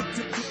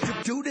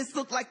Do this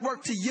look like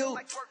work to you?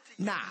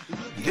 Nah.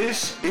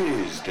 This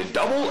is the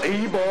Double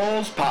A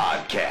Balls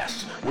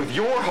Podcast with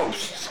your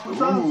hosts.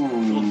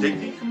 Little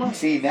Digby, come on.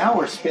 See, now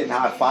we're spitting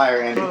hot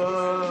fire, Andy.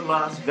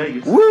 Las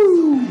Vegas.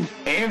 Woo!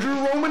 Andrew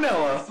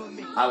Romanella.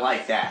 I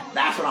like that.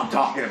 That's what I'm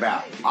talking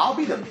about. I'll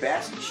be the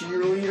best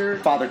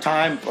cheerleader. Father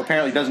Time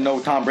apparently doesn't know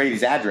Tom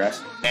Brady's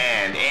address.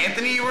 And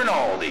Anthony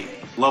Rinaldi.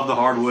 Love the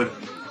hardwood.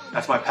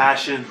 That's my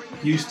passion.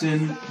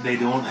 Houston, they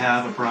don't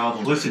have a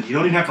problem. Listen, you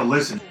don't even have to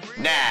listen.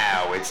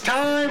 Now it's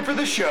time for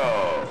the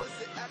show.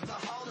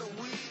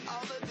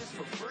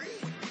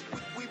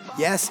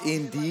 Yes,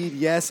 indeed.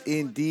 Yes,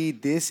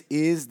 indeed. This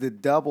is the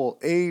Double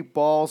A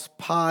Balls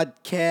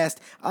Podcast.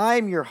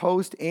 I'm your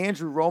host,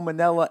 Andrew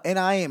Romanella, and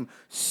I am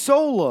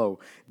solo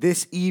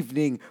this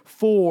evening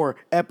for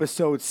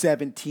episode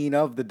 17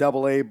 of the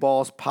Double A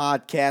Balls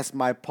Podcast.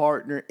 My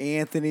partner,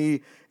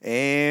 Anthony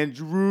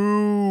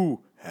Andrew.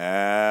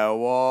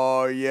 How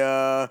are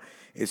ya?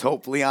 Is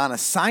hopefully on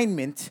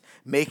assignment,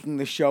 making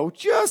the show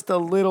just a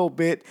little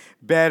bit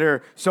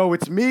better. So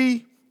it's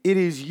me. It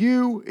is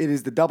you. It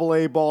is the Double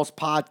A Balls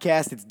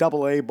Podcast. It's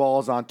Double A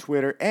Balls on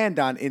Twitter and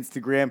on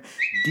Instagram.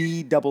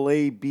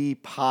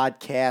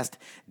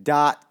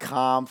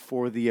 DAABpodcast.com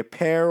for the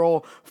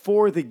apparel,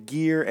 for the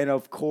gear, and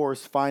of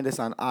course, find us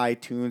on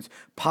iTunes,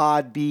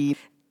 Podbean,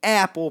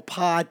 Apple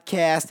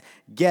Podcast.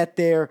 Get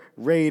there,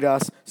 rate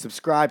us,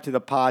 subscribe to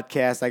the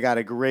podcast. I got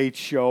a great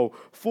show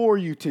for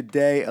you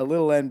today. A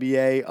little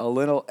NBA, a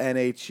little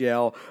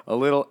NHL, a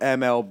little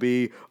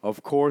MLB,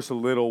 of course, a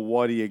little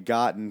what do you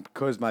got? And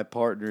because my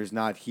partner is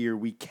not here,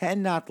 we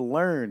cannot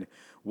learn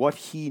what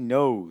he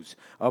knows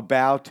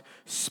about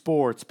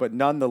sports. But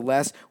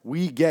nonetheless,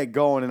 we get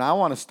going. And I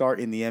want to start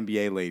in the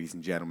NBA, ladies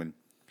and gentlemen,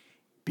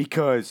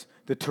 because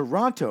the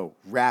Toronto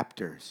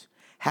Raptors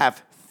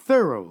have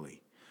thoroughly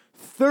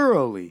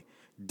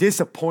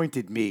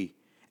disappointed me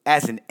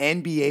as an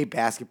NBA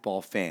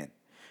basketball fan.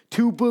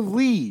 To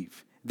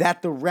believe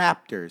that the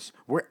Raptors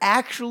were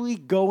actually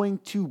going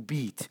to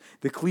beat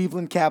the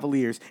Cleveland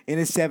Cavaliers in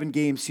a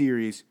 7-game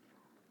series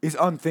is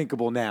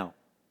unthinkable now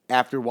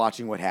after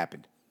watching what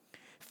happened.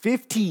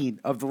 15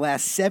 of the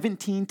last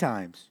 17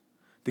 times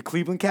the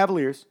Cleveland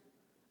Cavaliers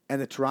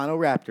and the Toronto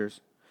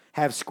Raptors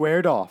have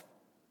squared off,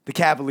 the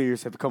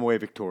Cavaliers have come away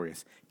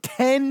victorious.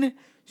 10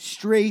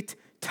 straight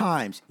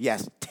times.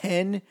 Yes,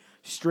 10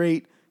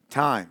 straight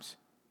times.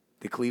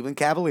 The Cleveland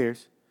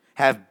Cavaliers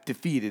have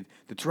defeated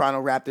the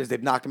Toronto Raptors.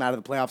 They've knocked them out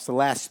of the playoffs the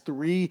last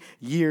 3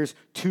 years,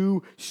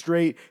 2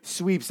 straight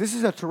sweeps. This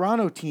is a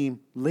Toronto team,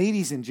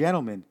 ladies and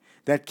gentlemen,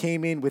 that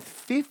came in with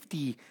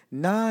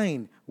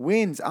 59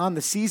 wins on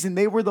the season.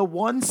 They were the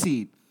one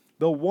seed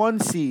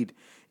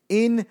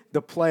in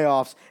the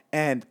playoffs,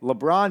 and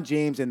LeBron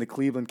James and the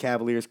Cleveland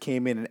Cavaliers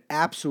came in and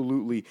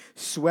absolutely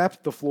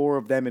swept the floor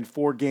of them in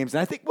 4 games.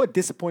 And I think what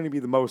disappointed me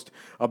the most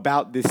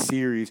about this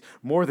series,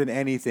 more than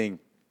anything,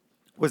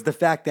 was the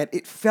fact that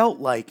it felt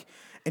like,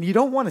 and you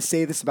don't want to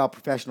say this about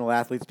professional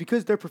athletes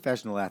because they're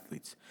professional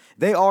athletes.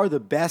 They are the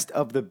best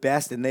of the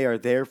best, and they are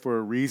there for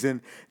a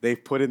reason.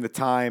 They've put in the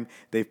time,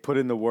 they've put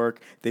in the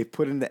work, they've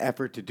put in the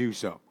effort to do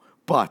so.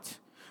 But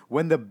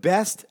when the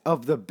best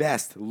of the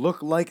best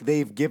look like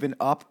they've given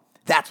up,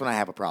 that's when I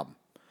have a problem.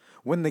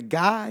 When the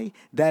guy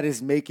that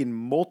is making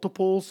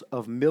multiples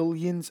of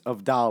millions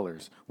of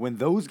dollars, when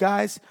those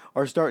guys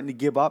are starting to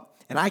give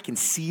up, and I can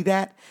see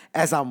that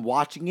as I'm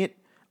watching it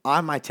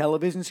on my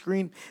television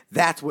screen,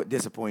 that's what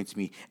disappoints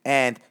me.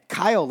 And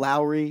Kyle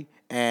Lowry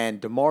and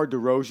DeMar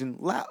DeRozan,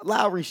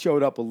 Lowry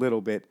showed up a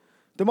little bit.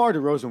 DeMar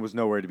DeRozan was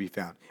nowhere to be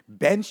found.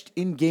 Benched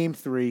in Game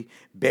 3,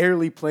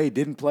 barely played,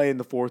 didn't play in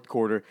the fourth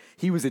quarter.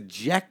 He was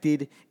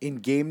ejected in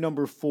Game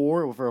number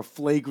 4 for a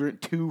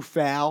flagrant 2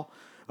 foul.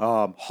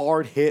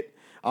 Hard hit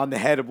on the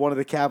head of one of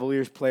the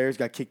Cavaliers players,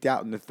 got kicked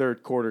out in the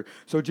third quarter.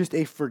 So just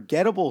a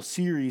forgettable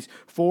series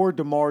for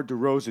DeMar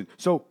DeRozan.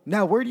 So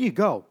now where do you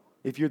go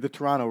if you're the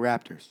Toronto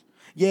Raptors?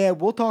 Yeah,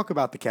 we'll talk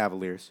about the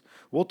Cavaliers.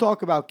 We'll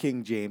talk about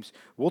King James.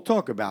 We'll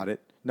talk about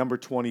it. Number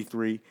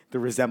 23, the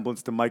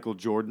resemblance to Michael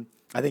Jordan.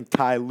 I think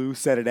Ty Lue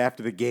said it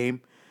after the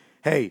game.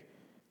 Hey,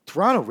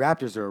 Toronto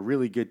Raptors are a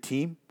really good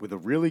team with a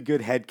really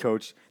good head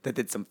coach that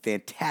did some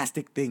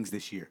fantastic things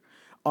this year.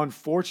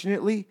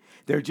 Unfortunately,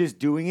 they're just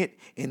doing it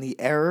in the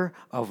era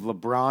of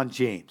LeBron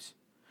James.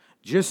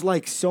 Just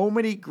like so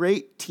many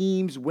great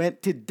teams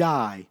went to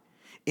die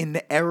in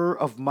the era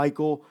of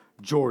Michael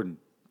Jordan.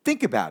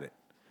 Think about it.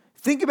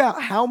 Think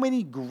about how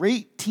many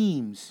great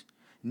teams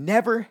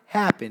never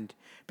happened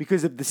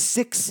because of the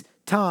 6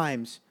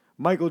 times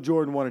Michael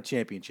Jordan won a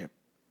championship.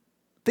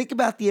 Think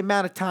about the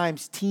amount of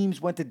times teams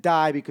went to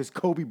die because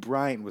Kobe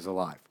Bryant was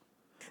alive.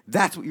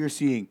 That's what you're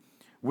seeing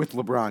with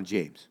LeBron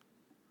James.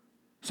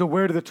 So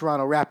where do the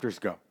Toronto Raptors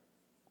go?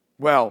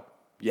 Well,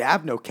 you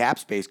have no cap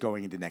space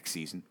going into next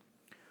season.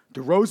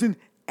 DeRozan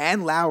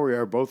and Lowry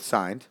are both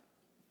signed.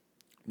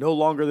 No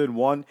longer than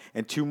 1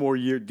 and 2 more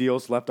year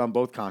deals left on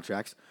both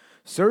contracts.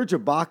 Serge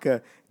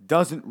Ibaka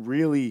doesn't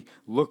really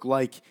look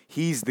like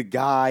he's the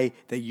guy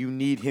that you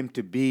need him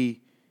to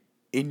be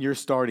in your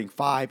starting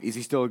 5. Is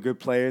he still a good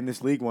player in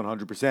this league?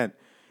 100%.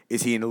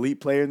 Is he an elite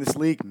player in this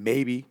league?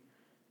 Maybe.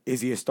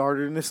 Is he a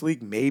starter in this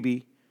league?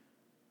 Maybe.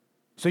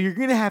 So you're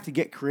going to have to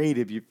get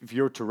creative if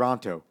you're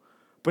Toronto.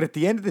 But at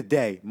the end of the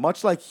day,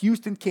 much like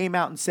Houston came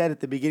out and said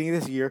at the beginning of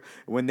this year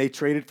when they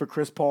traded for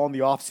Chris Paul in the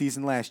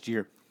offseason last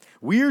year,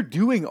 we're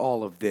doing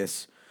all of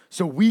this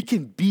so we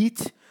can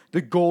beat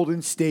the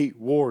Golden State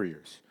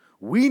Warriors.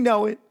 We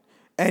know it,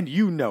 and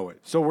you know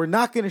it. So we're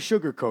not going to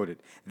sugarcoat it.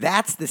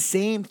 That's the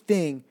same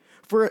thing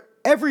for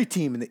every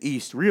team in the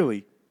East,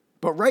 really.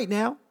 But right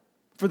now,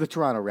 for the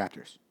Toronto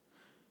Raptors.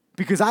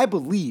 Because I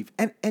believe,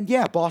 and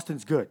yeah,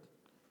 Boston's good.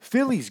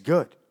 Philly's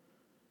good.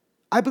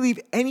 I believe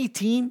any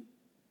team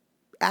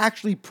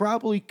actually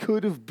probably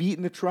could have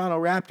beaten the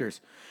Toronto Raptors.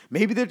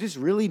 Maybe they're just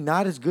really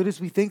not as good as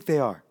we think they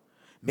are.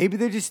 Maybe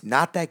they're just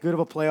not that good of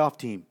a playoff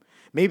team.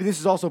 Maybe this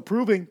is also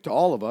proving to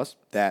all of us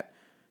that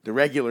the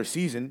regular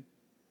season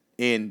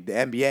in the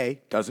NBA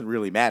doesn't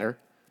really matter.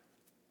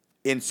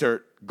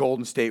 Insert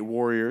Golden State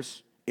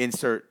Warriors,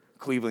 insert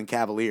Cleveland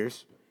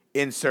Cavaliers,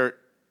 insert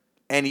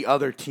any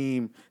other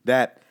team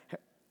that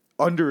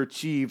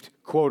underachieved,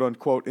 quote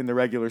unquote, in the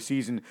regular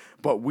season,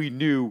 but we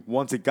knew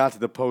once it got to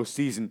the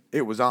postseason,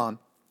 it was on.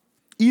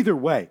 Either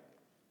way,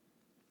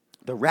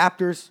 the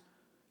Raptors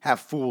have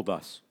fooled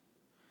us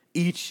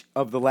each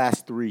of the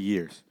last 3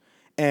 years.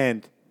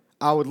 And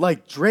I would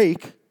like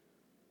Drake,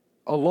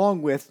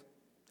 along with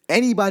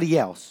anybody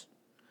else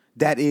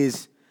that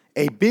is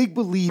a big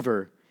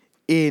believer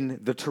in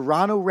the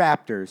Toronto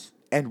Raptors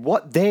and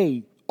what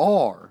they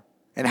are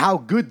and how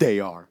good they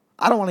are.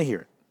 I don't want to hear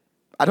it.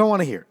 I don't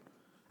want to hear it.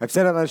 I've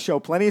said it on the show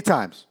plenty of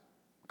times.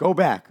 Go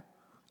back.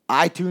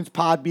 iTunes,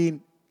 Podbean,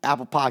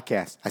 Apple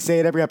Podcasts. I say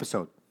it every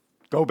episode.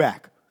 Go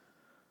back.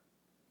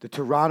 The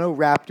Toronto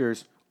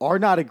Raptors are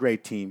not a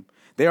great team.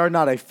 They are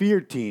not a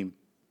feared team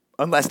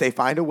unless they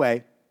find a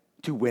way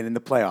to win in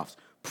the playoffs.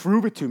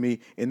 Prove it to me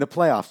in the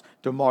playoffs.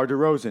 DeMar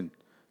DeRozan,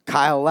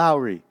 Kyle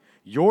Lowry.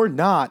 You're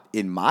not,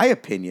 in my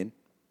opinion,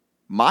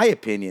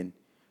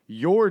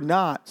 you're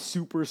not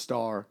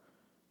superstar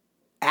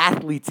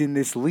athletes in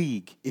this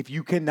league if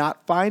you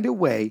cannot find a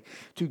way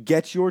to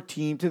get your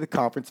team to the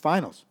conference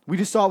finals. We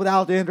just saw it with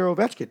Alexander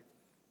Ovechkin.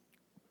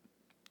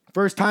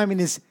 First time in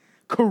his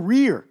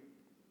career,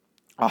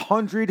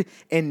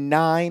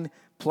 109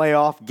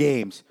 playoff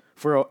games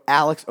for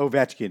Alex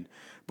Ovechkin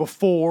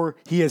before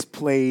he has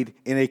played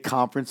in a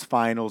conference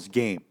finals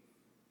game.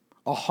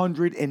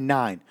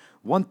 109.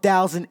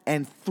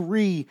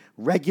 1,003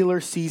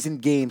 regular season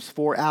games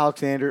for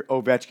Alexander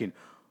Ovechkin.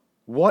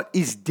 What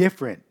is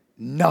different?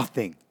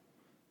 Nothing.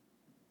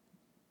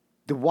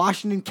 The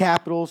Washington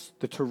Capitals,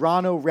 the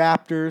Toronto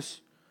Raptors,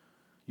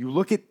 you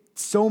look at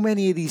so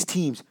many of these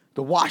teams,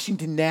 the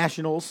Washington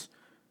Nationals,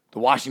 the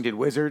Washington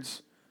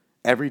Wizards,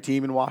 every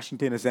team in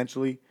Washington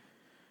essentially.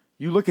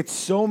 You look at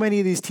so many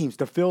of these teams,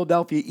 the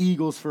Philadelphia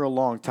Eagles for a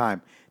long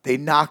time. They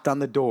knocked on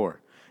the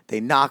door. They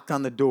knocked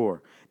on the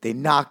door. They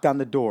knocked on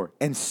the door.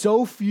 And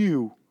so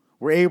few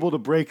were able to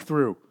break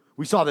through.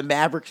 We saw the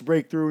Mavericks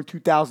break through in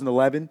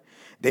 2011.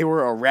 They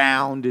were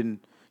around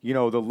in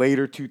the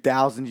later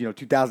 2000s,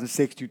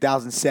 2006,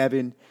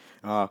 2007,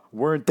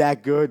 weren't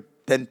that good,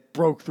 then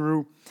broke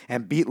through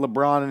and beat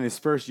LeBron in his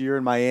first year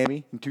in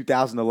Miami in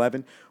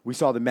 2011. We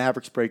saw the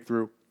Mavericks break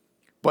through.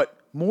 But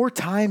more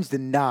times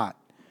than not,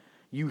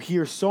 you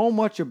hear so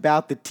much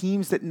about the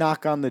teams that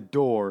knock on the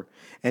door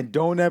and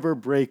don't ever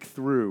break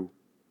through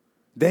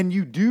than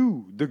you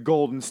do the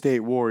Golden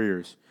State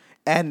Warriors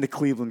and the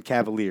Cleveland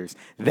Cavaliers.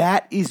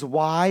 That is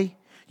why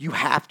you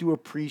have to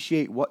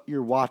appreciate what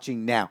you're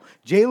watching now.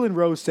 Jalen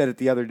Rose said it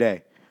the other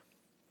day.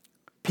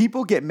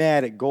 People get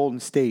mad at Golden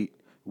State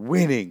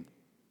winning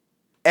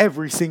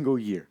every single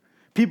year.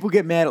 People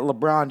get mad at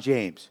LeBron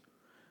James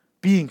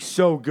being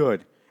so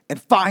good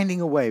and finding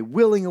a way,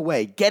 willing a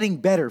way, getting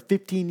better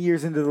 15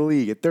 years into the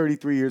league at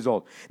 33 years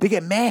old. They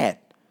get mad.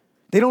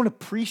 They don't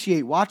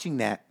appreciate watching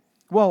that.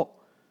 Well,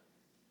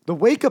 the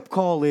wake-up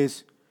call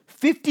is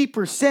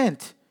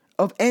 50%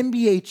 of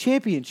NBA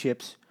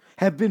championships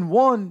have been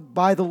won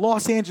by the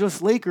Los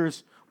Angeles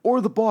Lakers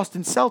or the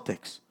Boston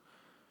Celtics.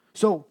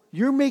 So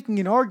you're making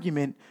an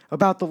argument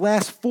about the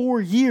last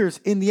 4 years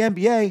in the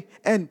NBA,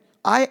 and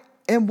I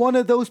am one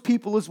of those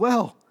people as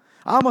well.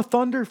 I'm a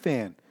Thunder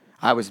fan.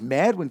 I was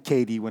mad when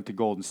KD went to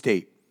Golden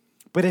State.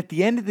 But at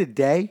the end of the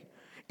day,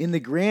 in the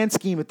grand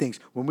scheme of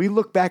things, when we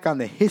look back on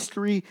the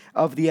history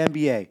of the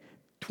NBA,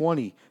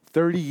 20,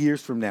 30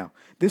 years from now,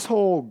 this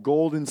whole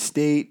Golden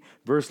State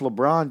versus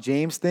LeBron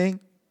James thing,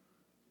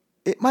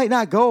 it might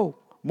not go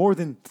more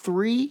than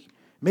 3,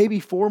 maybe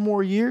 4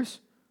 more years.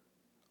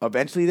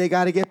 Eventually, they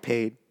got to get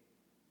paid.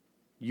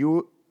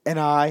 You and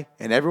I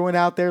and everyone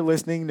out there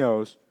listening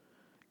knows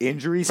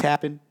injuries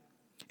happen.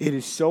 It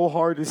is so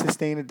hard to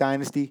sustain a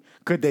dynasty.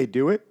 Could they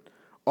do it?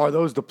 Are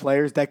those the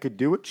players that could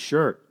do it?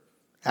 Sure.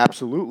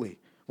 Absolutely.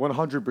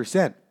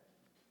 100%.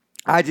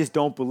 I just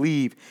don't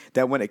believe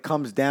that when it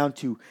comes down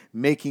to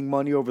making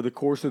money over the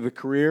course of the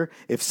career,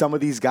 if some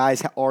of these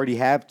guys already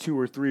have 2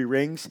 or 3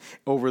 rings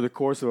over the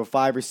course of a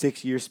 5 or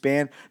 6 year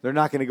span, they're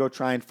not going to go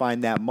try and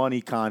find that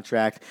money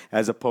contract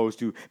as opposed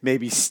to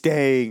maybe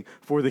staying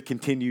for the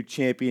continued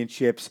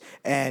championships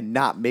and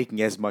not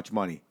making as much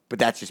money. But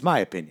that's just my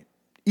opinion.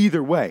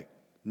 Either way,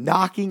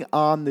 knocking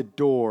on the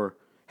door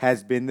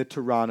has been the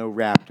Toronto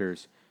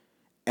Raptors,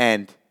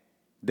 and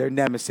their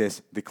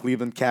nemesis, the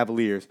Cleveland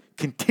Cavaliers,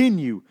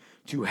 continue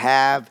to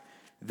have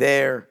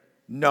their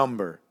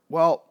number.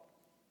 Well,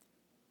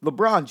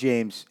 LeBron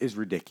James is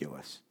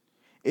ridiculous.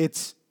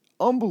 It's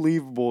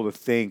unbelievable to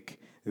think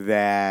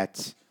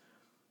that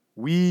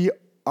we,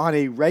 on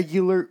a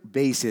regular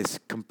basis,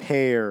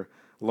 compare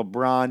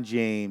LeBron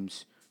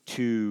James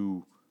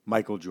to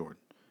Michael Jordan.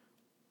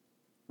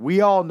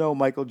 We all know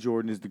Michael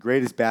Jordan is the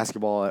greatest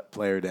basketball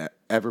player to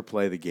ever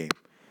play the game.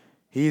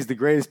 He's the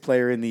greatest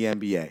player in the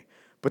NBA.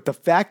 But the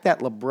fact that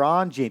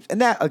LeBron James,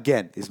 and that,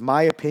 again, is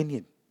my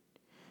opinion.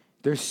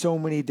 There's so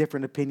many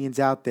different opinions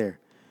out there.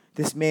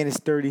 This man is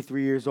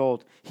 33 years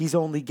old. He's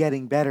only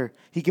getting better.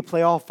 He could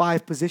play all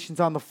 5 positions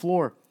on the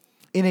floor.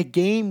 In a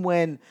game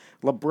when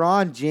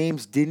LeBron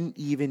James didn't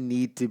even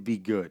need to be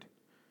good.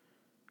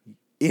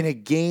 In a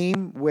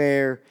game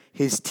where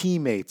his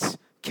teammates,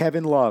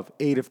 Kevin Love,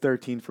 8 of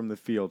 13 from the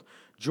field.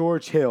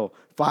 George Hill,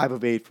 5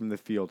 of 8 from the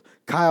field.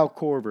 Kyle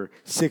Korver,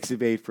 6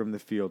 of 8 from the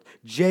field.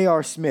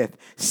 J.R. Smith,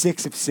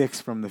 6 of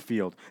 6 from the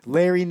field.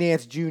 Larry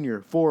Nance Jr.,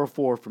 4 of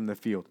 4 from the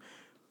field.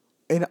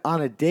 And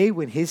on a day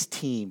when his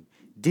team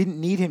didn't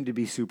need him to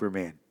be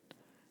Superman,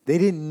 they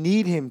didn't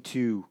need him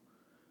to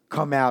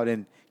come out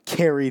and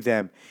carry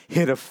them,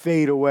 hit a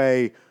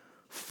fadeaway,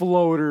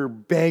 floater,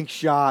 bank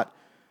shot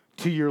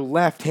to your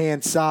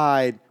left-hand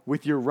side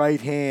with your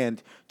right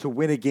hand to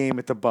win a game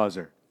at the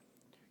buzzer.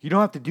 You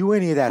don't have to do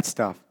any of that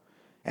stuff.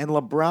 And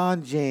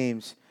LeBron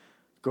James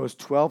goes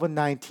 12 and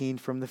 19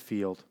 from the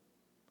field,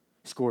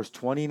 scores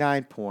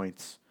 29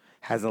 points,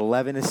 has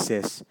 11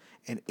 assists,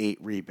 and 8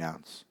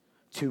 rebounds.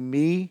 To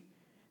me,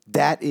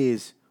 that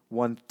is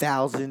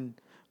 1,000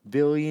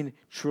 billion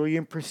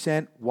trillion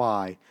 %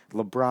 why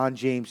LeBron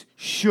James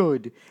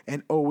should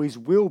and always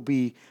will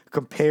be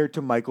compared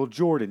to Michael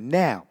Jordan.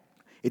 Now,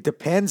 it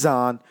depends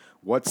on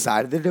what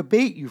side of the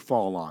debate you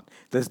fall on.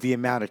 Does the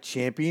amount of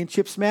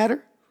championships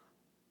matter?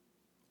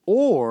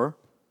 Or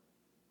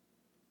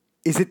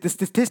is it the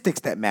statistics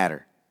that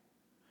matter?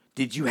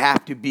 Did you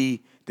have to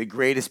be the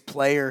greatest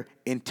player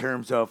in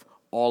terms of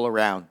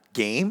all-around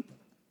game?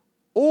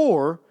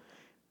 Or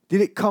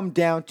did it come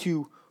down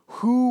to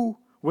who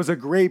was a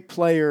great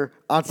player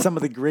on some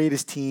of the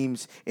greatest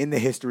teams in the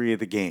history of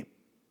the game?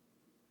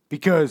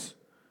 Because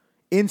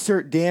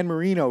insert Dan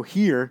Marino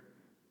here,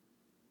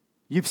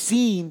 you've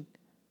seen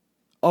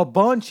a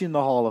bunch in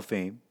the Hall of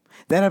Fame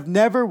that have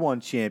never won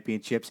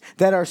championships,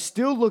 that are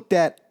still looked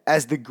at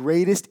as the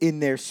greatest in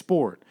their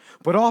sport.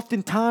 But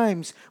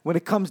oftentimes, when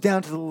it comes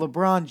down to the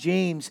LeBron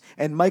James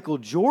and Michael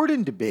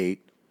Jordan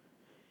debate,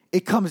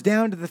 it comes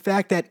down to the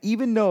fact that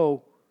even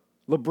though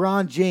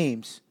LeBron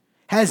James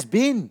has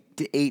been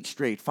to 8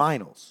 straight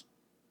finals,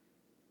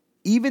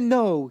 even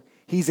though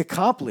he's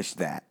accomplished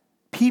that,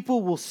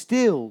 people will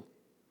still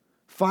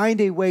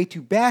find a way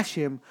to bash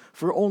him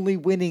for only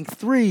winning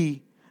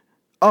 3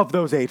 of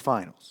those 8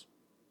 finals.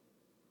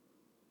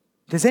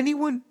 Does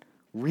anyone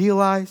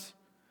realize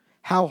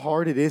how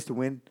hard it is to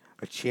win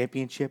a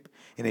championship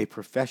in a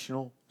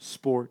professional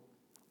sport?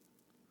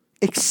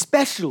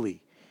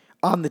 Especially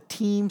on the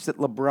teams that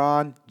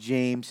LeBron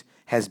James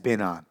has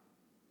been on.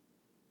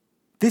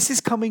 This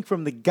is coming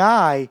from the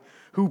guy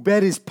who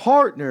bet his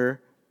partner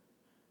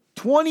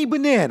 20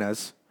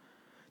 bananas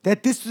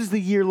that this was the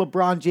year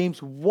LeBron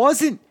James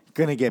wasn't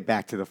going to get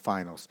back to the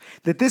finals.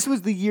 That this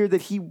was the year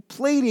that he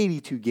played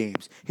 82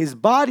 games. His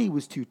body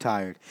was too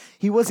tired.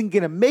 He wasn't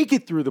going to make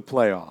it through the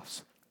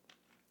playoffs.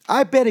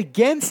 I bet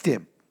against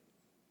him.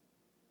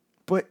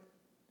 But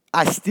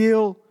I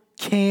still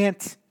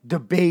can't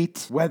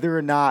debate whether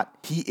or not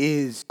he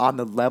is on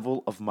the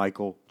level of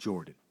Michael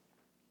Jordan.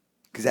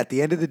 Because at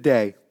the end of the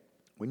day,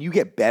 when you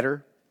get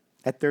better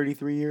at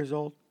 33 years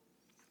old,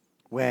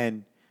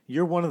 when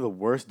you're one of the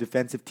worst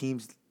defensive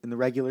teams in the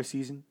regular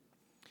season,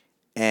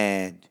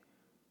 and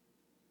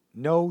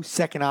no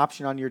second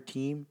option on your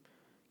team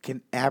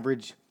can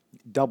average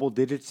double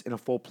digits in a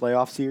full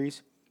playoff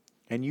series,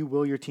 and you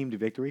will your team to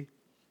victory,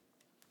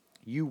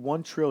 you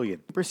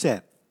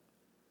 1,000,000,000%,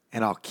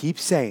 and I'll keep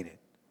saying it,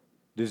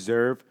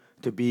 deserve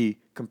to be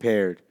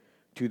compared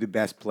to the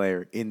best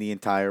player in the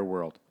entire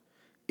world.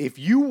 If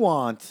you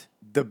want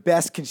the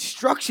best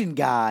construction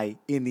guy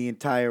in the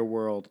entire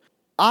world,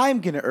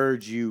 I'm going to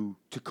urge you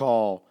to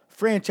call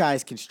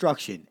Franchise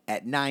Construction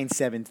at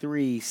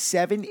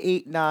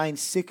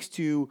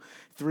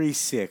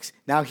 973-789-6236.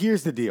 Now,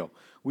 here's the deal.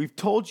 We've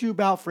told you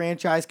about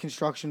Franchise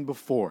Construction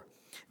before.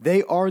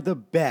 They are the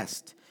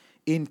best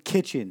in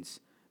kitchens,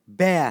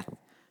 bath,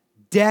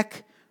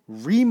 deck,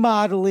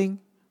 remodeling,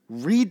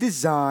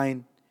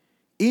 redesign,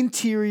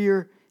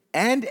 interior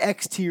and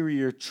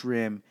exterior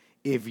trim,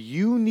 If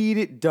you need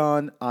it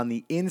done on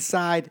the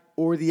inside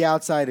or the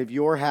outside of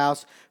your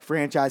house,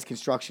 Franchise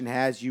Construction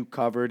has you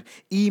covered.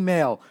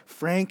 Email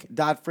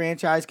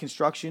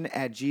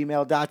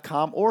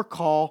frank.franchiseconstruction@gmail.com or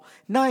call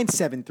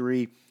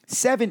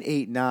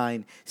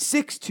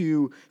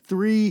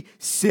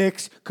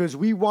 973-789-6236 because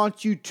we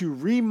want you to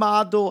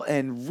remodel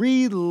and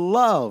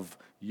re-love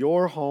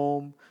your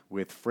home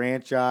with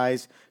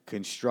Franchise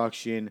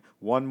Construction.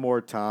 One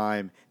more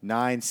time,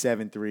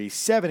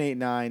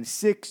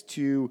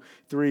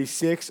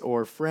 973-789-6236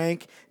 or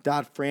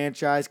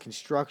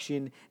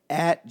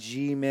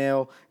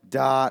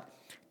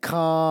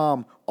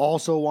frank.franchiseconstruction@gmail.com.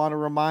 Also want to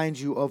remind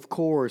you, of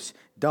course,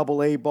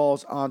 Double A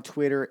Balls on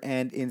Twitter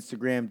and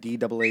Instagram,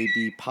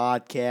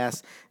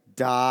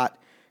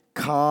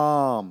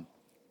 DAABpodcast.com.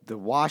 The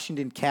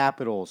Washington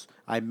Capitals,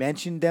 I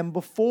mentioned them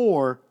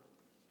before,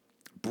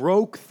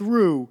 broke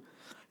through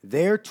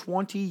their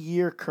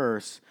 20-year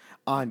curse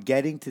on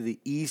getting to the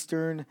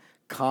Eastern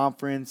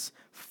Conference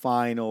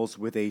Finals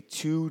with a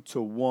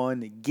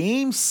 2-1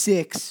 Game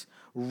 6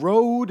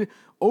 road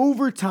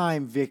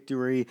overtime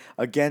victory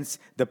against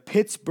the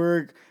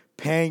Pittsburgh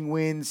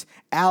Penguins.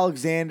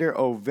 Alexander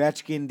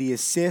Ovechkin, the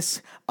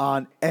assist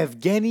on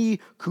Evgeny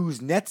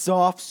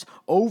Kuznetsov's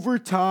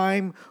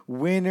overtime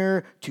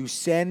winner to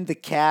send the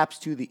Caps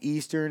to the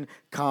Eastern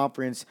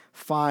Conference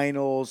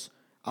Finals.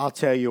 I'll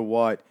tell you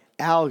what,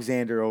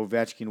 Alexander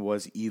Ovechkin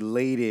was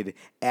elated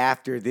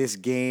after this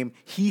game.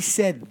 He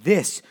said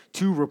this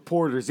to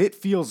reporters: "It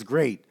feels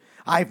great.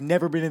 I've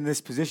never been in this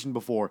position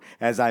before."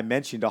 As I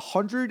mentioned,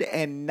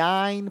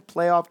 109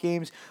 playoff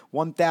games,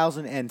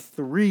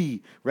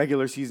 1,003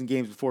 regular season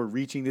games before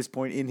reaching this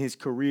point in his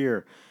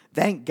career.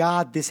 Thank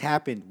God this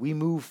happened. We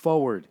move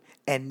forward.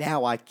 And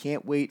now I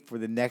can't wait for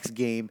the next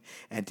game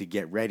and to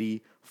get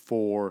ready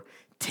for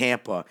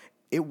Tampa.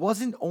 It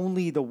wasn't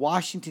only the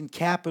Washington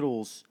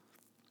Capitals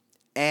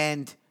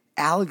and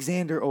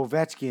Alexander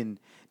Ovechkin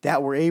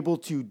that were able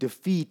to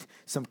defeat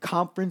some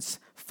conference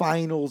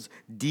finals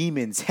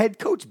demons. Head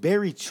coach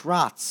Barry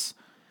Trotz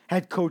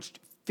had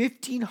coached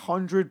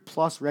 1,500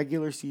 plus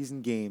regular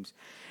season games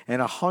and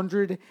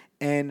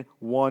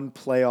 101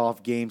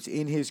 playoff games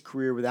in his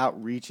career without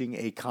reaching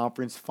a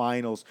conference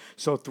finals.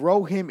 So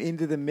throw him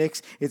into the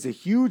mix. It's a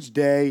huge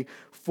day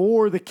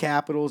for the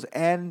Capitals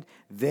and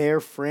their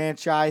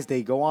franchise.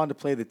 They go on to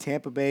play the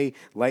Tampa Bay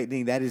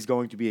Lightning. That is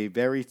going to be a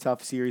very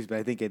tough series, but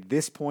I think at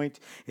this point,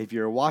 if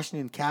you're a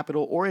Washington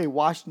Capital or a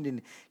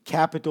Washington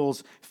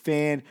Capitals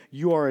fan,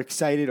 you are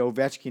excited.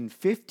 Ovechkin,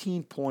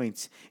 15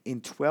 points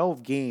in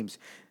 12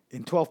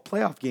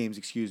 playoff games,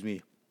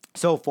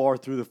 so far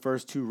through the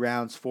first two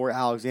rounds for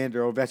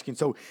Alexander Ovechkin.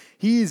 So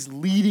he is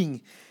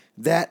leading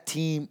that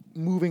team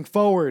moving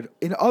forward.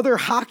 In other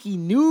hockey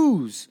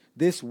news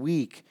this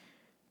week,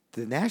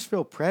 the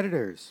Nashville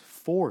Predators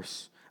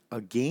force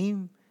a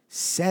Game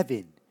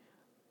 7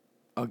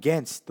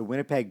 against the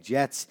Winnipeg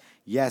Jets.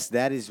 Yes,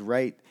 that is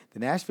right. The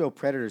Nashville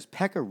Predators,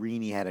 Pekka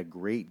Rinne had a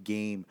great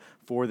game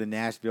for the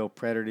Nashville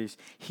Predators.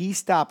 He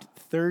stopped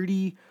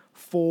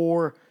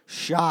 34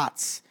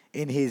 shots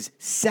in his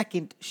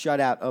second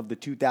shutout of the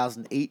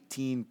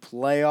 2018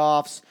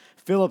 playoffs.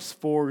 Phillips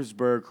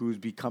Forsberg, who's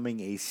becoming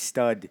a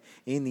stud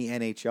in the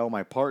NHL,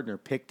 my partner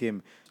picked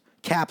him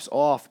caps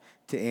off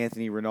to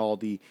Anthony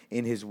Rinaldi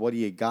in his What Do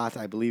You Got,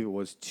 I believe it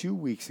was 2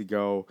 weeks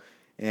ago.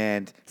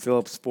 And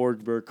Phillips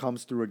Forsberg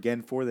comes through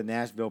again for the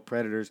Nashville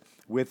Predators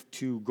with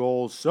 2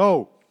 goals.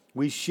 So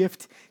we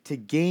shift to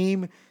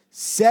Game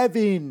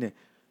 7,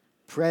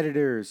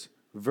 Predators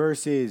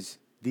versus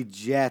the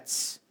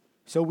Jets.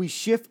 So we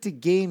shift to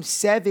Game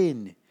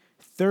 7,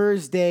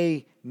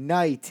 Thursday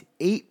night,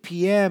 8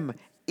 p.m.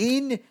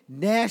 in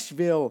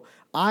Nashville.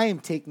 I am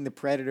taking the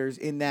Predators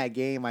in that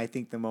game. I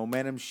think the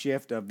momentum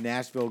shift of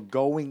Nashville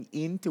going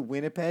into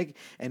Winnipeg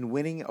and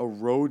winning a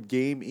road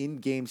game in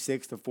Game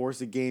 6 to force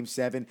a Game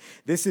 7.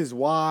 This is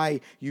why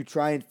you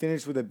try and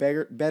finish with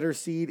a better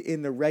seed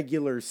in the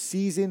regular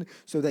season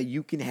so that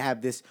you can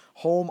have this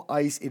home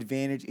ice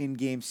advantage in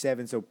Game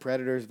 7. So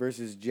Predators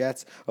versus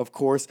Jets, of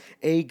course,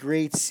 a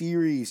great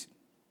series.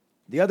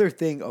 The other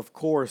thing, of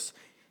course,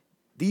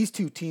 these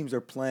two teams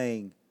are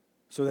playing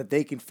so that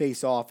they can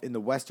face off in the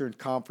Western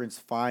Conference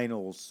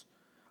Finals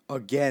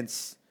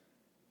against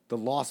the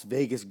Las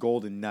Vegas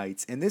Golden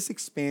Knights. And this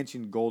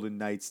expansion Golden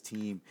Knights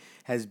team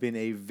has been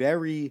a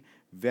very,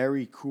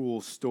 very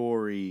cool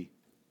story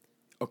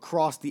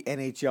across the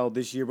NHL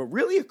this year, but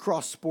really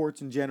across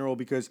sports in general,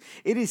 because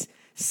it is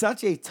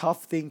such a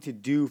tough thing to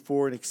do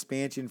for an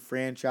expansion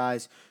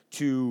franchise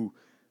to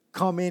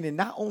come in and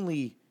not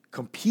only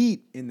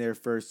compete in their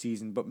first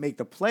season, but make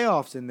the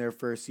playoffs in their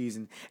first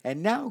season,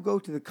 and now go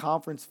to the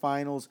conference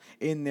finals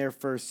in their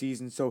first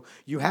season. So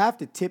you have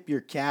to tip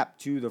your cap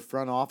to the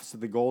front office of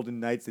the Golden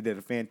Knights. They did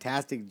a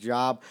fantastic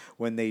job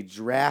when they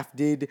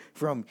drafted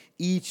from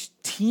each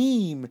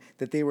team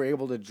that they were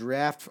able to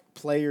draft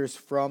players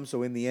from.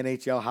 So in the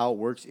NHL, how it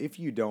works, if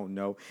you don't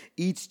know,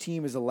 each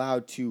team is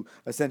allowed to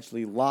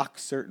essentially lock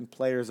certain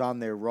players on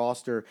their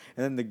roster,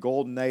 and then the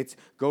Golden Knights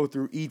go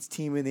through each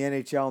team in the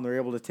NHL, and they're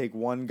able to take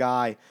one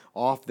guy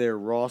off their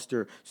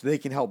roster so they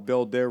can help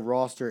build their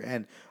roster.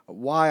 And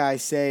why I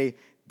say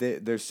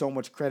that there's so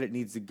much credit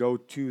needs to go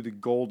to the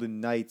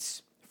Golden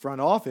Knights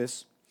front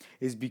office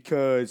is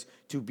because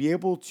to be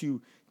able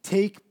to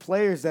take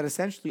players that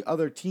essentially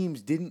other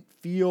teams didn't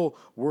feel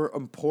were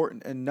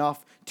important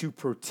enough to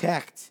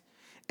protect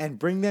and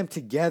bring them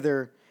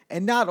together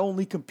and not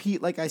only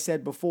compete, like I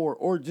said before,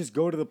 or just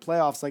go to the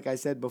playoffs, like I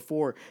said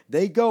before.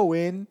 They go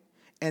in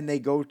and they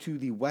go to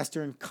the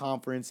Western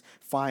Conference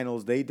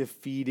Finals. They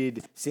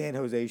defeated San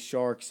Jose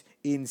Sharks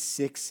in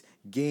 6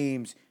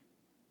 games.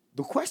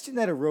 The question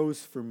that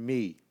arose for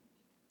me,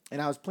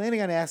 and I was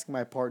planning on asking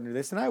my partner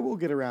this, and I will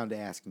get around to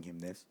asking him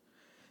this.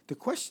 The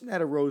question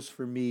that arose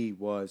for me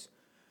was,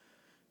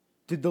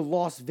 did the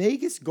Las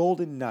Vegas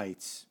Golden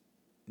Knights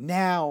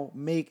now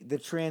make the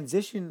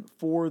transition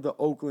for the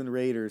Oakland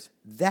Raiders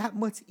that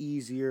much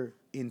easier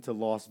into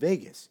Las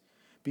Vegas?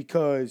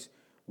 Because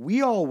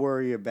we all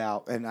worry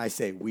about, and I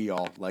say we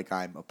all like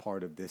I'm a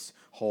part of this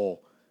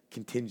whole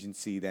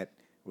contingency that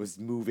was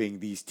moving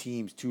these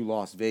teams to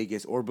Las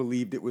Vegas or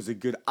believed it was a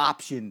good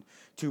option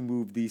to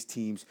move these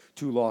teams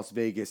to Las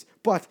Vegas.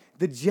 But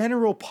the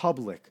general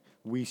public,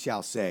 we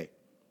shall say,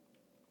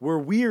 were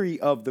weary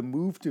of the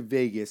move to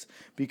Vegas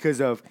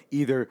because of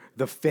either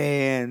the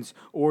fans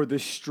or the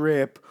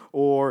strip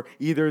or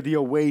either the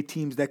away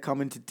teams that come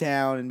into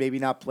town and maybe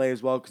not play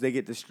as well because they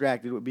get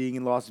distracted with being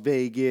in Las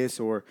Vegas,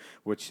 or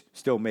which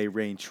still may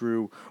reign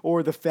true,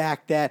 or the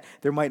fact that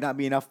there might not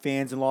be enough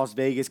fans in Las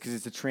Vegas because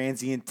it's a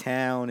transient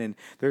town and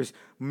there's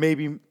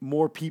maybe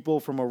more people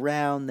from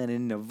around than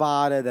in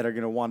Nevada that are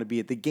going to want to be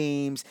at the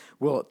games.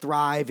 Will it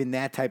thrive in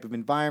that type of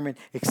environment,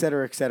 et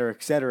cetera, et cetera,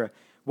 et cetera?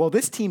 Well,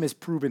 this team has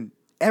proven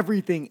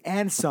everything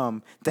and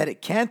some that it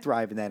can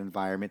thrive in that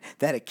environment,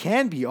 that it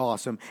can be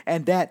awesome,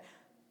 and that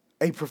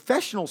a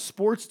professional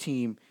sports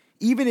team,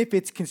 even if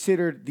it's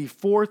considered the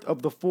 4th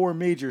of the 4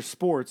 major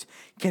sports,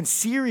 can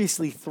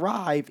seriously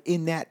thrive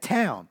in that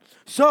town.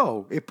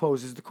 So it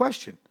poses the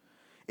question,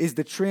 is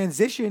the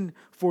transition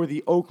for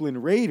the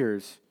Oakland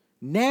Raiders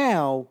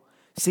now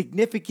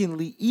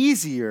significantly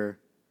easier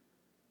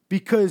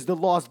because the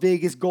Las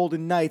Vegas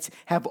Golden Knights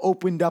have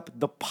opened up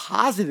the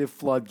positive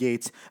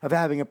floodgates of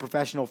having a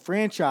professional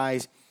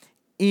franchise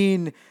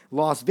in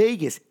Las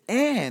Vegas?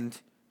 And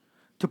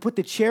to put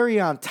the cherry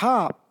on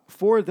top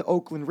for the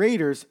Oakland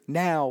Raiders,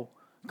 now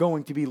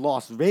going to be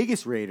Las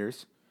Vegas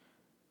Raiders,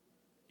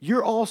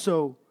 you're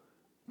also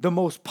the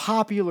most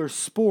popular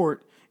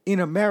sport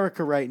in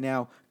America right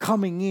now,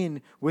 coming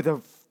in with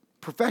a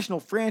professional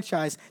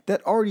franchise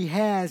that already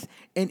has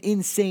an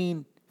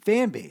insane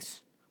fan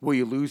base. Will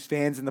you lose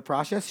fans in the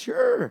process?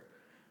 Sure.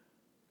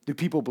 Do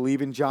people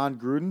believe in John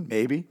Gruden?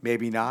 Maybe,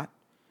 maybe not.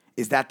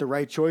 Is that the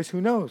right choice?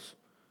 Who knows?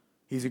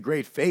 He's a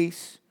great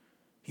face.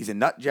 He's a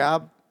nut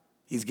job.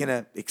 He's going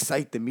to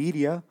excite the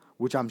media,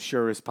 which I'm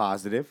sure is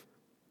positive.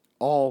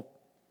 All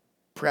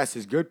press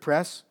is good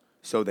press,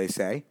 so they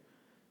say.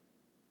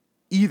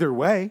 Either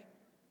way,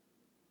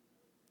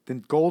 the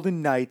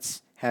Golden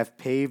Knights have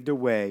paved a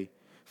way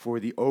for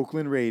the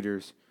Oakland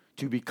Raiders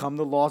to become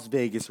the Las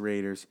Vegas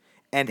Raiders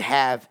and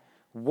have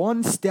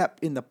one step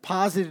in the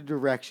positive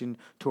direction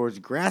towards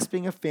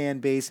grasping a fan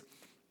base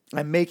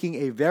and making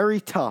a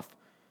very tough,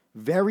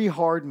 very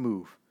hard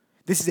move.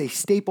 This is a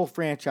staple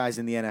franchise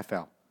in the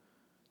NFL.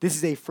 This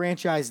is a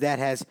franchise that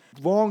has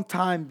long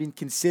time been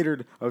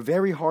considered a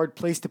very hard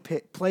place to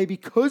play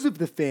because of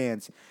the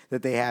fans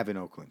that they have in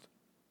Oakland.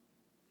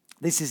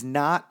 This is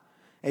not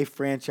a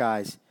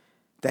franchise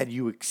that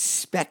you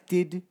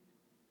expected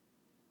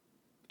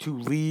to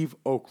leave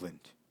Oakland.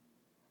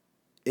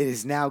 It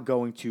is now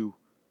going to,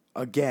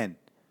 again,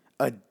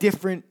 a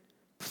different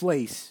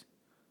place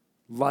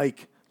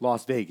like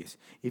Las Vegas.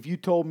 If you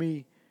told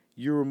me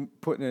you were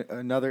putting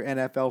another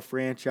NFL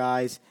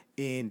franchise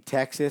in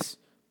Texas,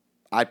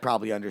 I'd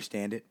probably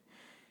understand it.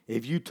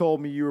 If you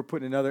told me you were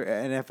putting another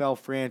NFL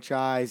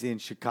franchise in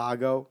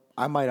Chicago,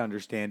 I might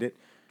understand it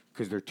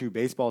because they're 2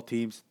 baseball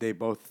teams. They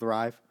both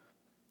thrive.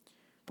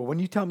 But when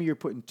you tell me you're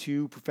putting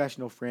 2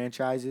 professional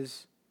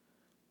franchises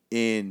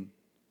in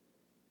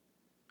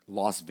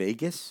Las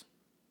Vegas,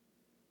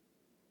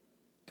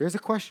 there's a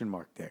question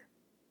mark there.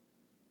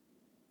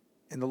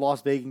 And the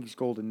Las Vegas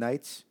Golden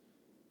Knights,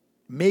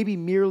 maybe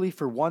merely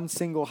for one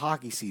single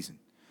hockey season.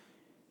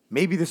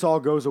 Maybe this all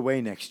goes away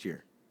next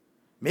year.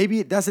 Maybe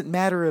it doesn't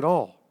matter at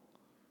all.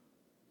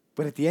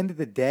 But at the end of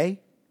the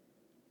day,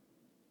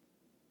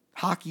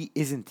 hockey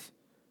isn't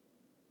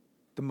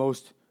the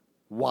most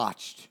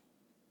watched,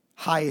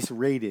 highest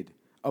rated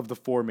of the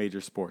 4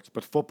 major sports.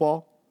 But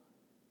football,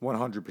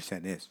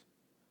 100% is.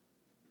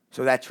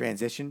 So that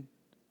transition,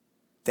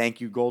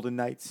 thank you, Golden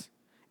Knights,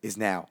 is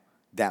now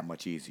that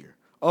much easier.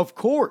 Of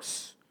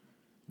course,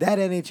 that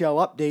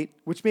NHL update,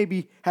 which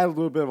maybe had a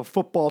little bit of a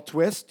football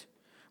twist,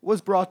 was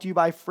brought to you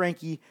by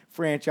Frankie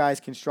Franchise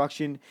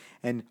Construction.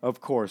 And of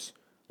course,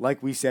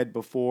 like we said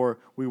before,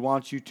 we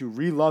want you to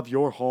relove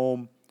your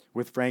home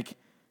with Frank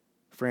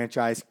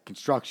Franchise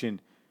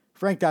Construction.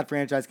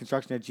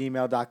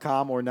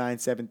 Frank.franchiseconstruction@gmail.com or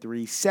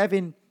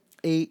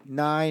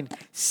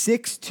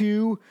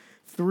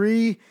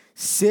 973-789-6237.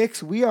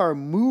 6. We are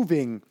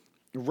moving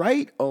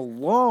right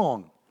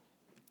along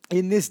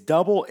in this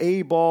double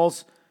A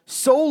balls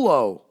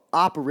solo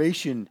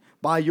operation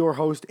by your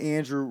host,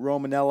 Andrew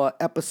Romanella,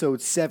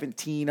 episode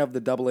 17 of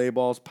the Double A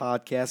Balls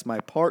podcast.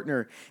 My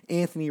partner,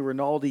 Anthony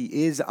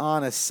Rinaldi, is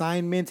on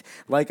assignment.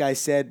 Like I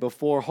said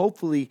before,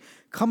 hopefully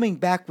coming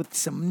back with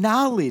some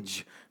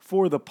knowledge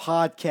for the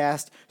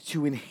podcast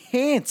to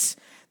enhance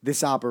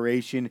this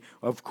operation.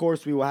 Of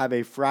course, we will have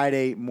a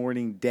Friday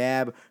morning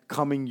dab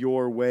coming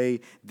your way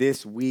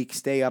this week.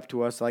 Stay up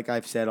to us, like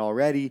I've said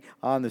already,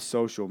 on the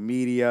social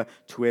media,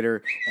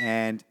 Twitter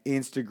and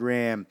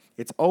Instagram.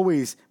 It's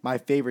always my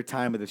favorite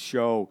time of the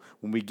show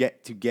when we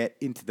get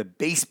into the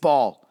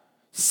baseball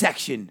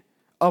section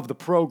of the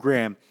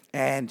program.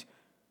 And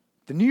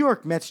the New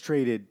York Mets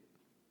traded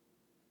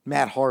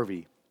Matt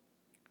Harvey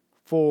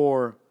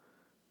for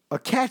a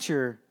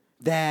catcher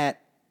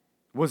that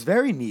was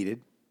very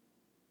needed,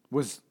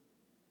 was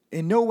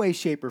in no way,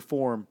 shape, or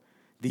form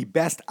the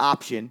best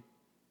option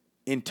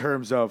in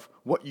terms of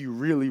what you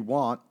really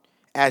want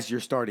as your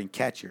starting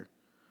catcher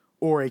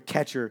or a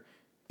catcher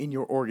in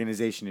your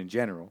organization in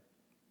general.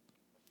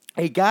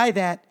 A guy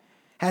that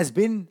has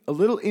been a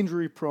little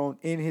injury prone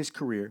in his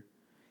career,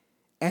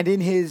 and in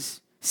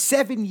his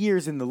 7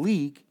 years in the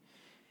league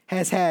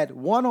has had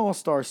one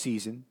All-Star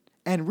season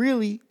and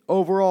really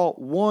overall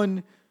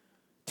 1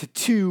 to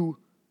 2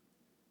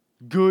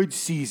 good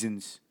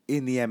seasons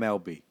in the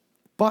MLB.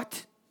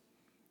 But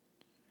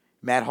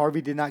Matt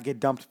Harvey did not get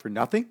dumped for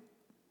nothing.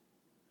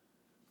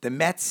 The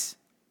Mets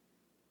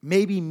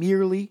maybe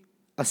merely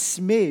a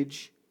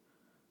smidge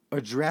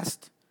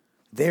addressed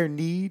their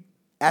need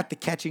at the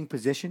catching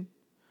position.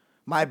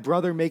 My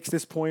brother makes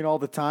this point all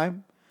the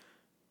time.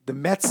 The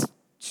Mets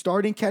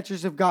starting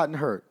catchers have gotten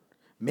hurt.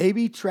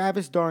 Maybe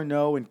Travis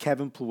d'Arnaud and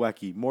Kevin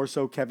Plawecki, more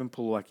so Kevin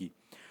Plawecki,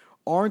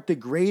 aren't the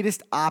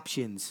greatest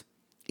options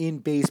in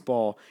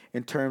baseball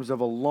in terms of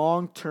a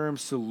long-term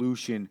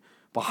solution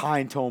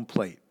behind home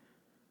plate,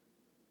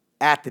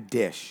 at the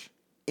dish,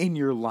 in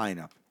your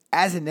lineup,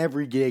 as an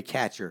everyday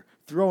catcher,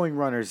 throwing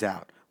runners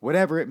out,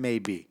 whatever it may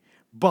be.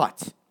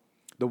 But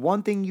the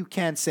one thing you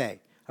can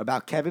say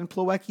about Kevin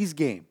Plawecki's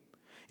game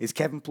is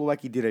Kevin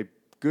Plawecki did a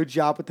good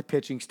job with the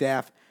pitching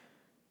staff,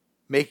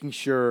 making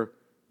sure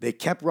they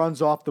kept runs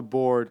off the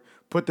board,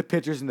 put the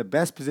pitchers in the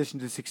best position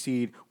to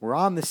succeed, were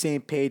on the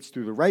same page,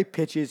 threw the right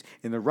pitches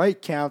in the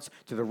right counts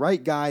to the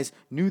right guys,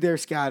 knew their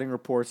scouting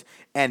reports,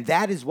 and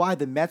that is why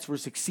the Mets were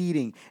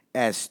succeeding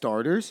as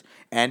starters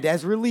and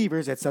as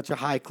relievers at such a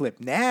high clip.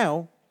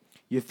 Now,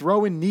 you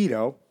throw in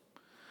Nito,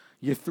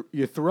 you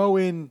throw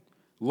in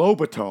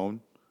Lobaton,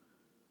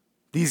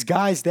 these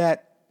guys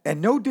that,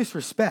 and no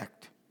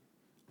disrespect,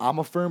 I'm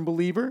a firm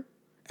believer,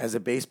 as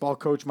a baseball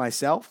coach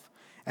myself,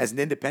 as an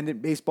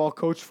independent baseball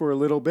coach for a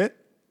little bit,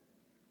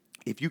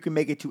 if you can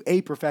make it to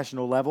a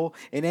professional level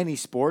in any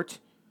sport,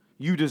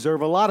 you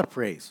deserve a lot of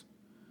praise.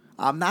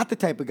 I'm not the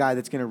type of guy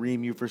that's going to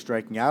ream you for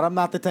striking out. I'm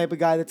not the type of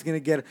guy that's going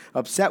to get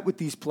upset with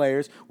these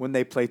players when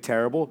they play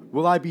terrible.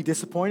 Will I be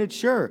disappointed?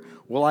 Sure.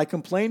 Will I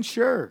complain?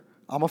 Sure.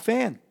 I'm a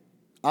fan.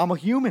 I'm a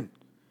human.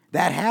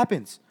 That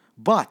happens.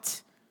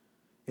 But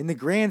in the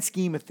grand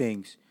scheme of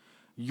things,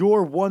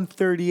 your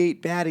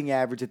 138 batting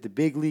average at the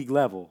big league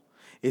level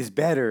is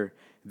better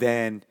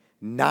than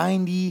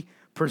 90%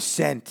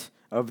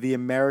 of the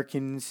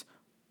Americans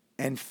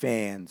and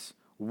fans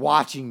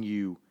watching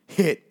you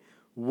hit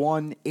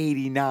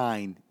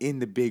 189 in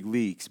the big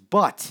leagues.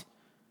 But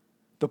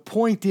the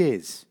point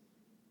is,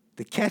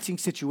 the catching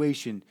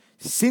situation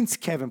since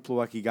Kevin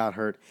Plawecki got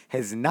hurt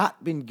has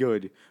not been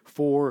good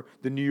for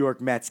the New York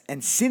Mets.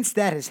 And since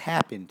that has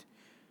happened,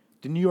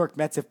 the New York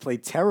Mets have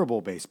played terrible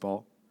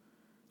baseball.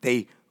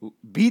 They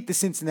beat the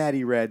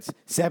Cincinnati Reds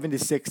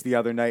 7-6 the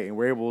other night and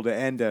were able to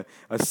end a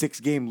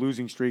 6-game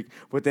losing streak.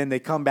 But then they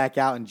come back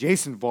out and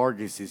Jason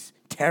Vargas is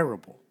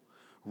terrible.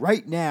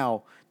 Right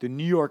now, the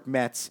New York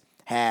Mets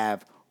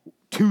have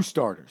 2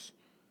 starters.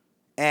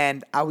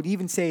 And I would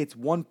even say it's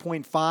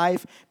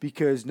 1.5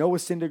 because Noah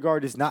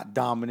Syndergaard is not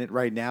dominant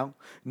right now.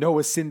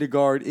 Noah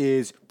Syndergaard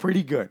is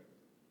pretty good.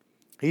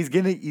 He's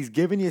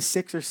giving you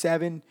 6 or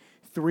 7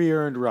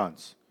 3-earned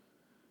runs.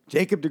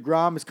 Jacob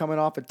deGrom is coming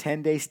off a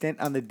 10-day stint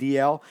on the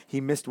DL.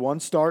 He missed 1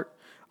 start.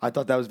 I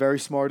thought that was very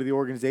smart of the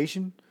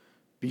organization.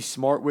 Be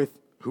smart with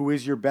who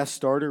is your best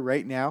starter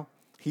right now.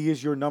 He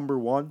is your number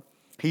 1.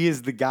 He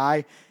is the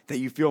guy that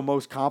you feel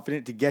most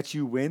confident to get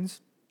you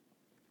wins.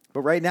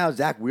 But right now,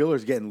 Zach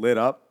Wheeler's getting lit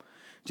up.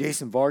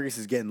 Jason Vargas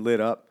is getting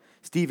lit up.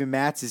 Steven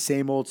Matz is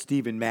same old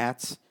Steven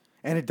Matz.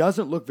 And it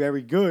doesn't look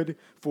very good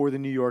for the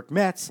New York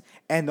Mets.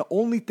 And the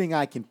only thing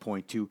I can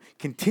point to,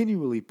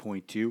 continually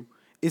point to,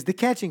 is the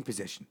catching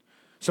position.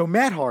 So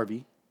Matt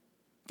Harvey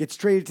gets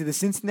traded to the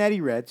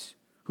Cincinnati Reds,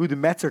 who the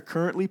Mets are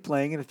currently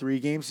playing in a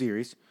 3-game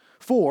series,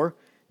 for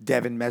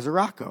Devin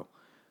Mesoraco.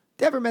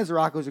 Devin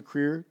Mesoraco is a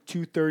career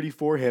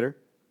 .234 hitter.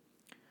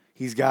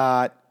 He's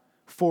got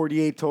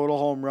 48 total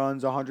home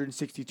runs,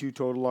 162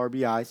 total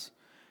RBIs.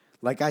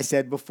 Like I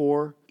said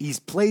before, he's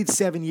played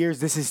 7 years.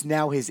 This is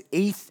now his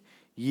 8th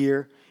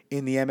year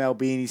in the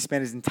MLB, and he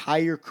spent his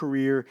entire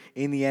career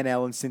in the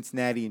NL in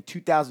Cincinnati. In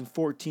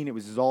 2014, it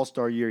was his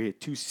all-star year. He hit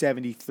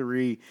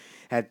 .273,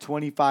 had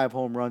 25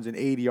 home runs and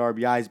 80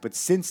 RBIs. But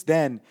since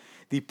then,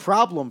 the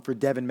problem for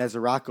Devin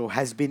Mesoraco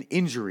has been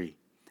injury.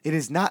 It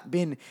has not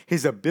been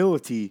his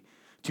ability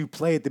to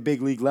play at the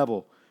big league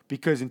level,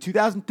 because in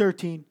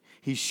 2013,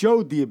 he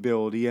showed the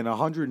ability in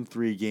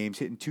 103 games,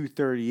 hitting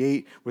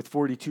 .238 with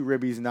 42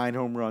 ribbies and 9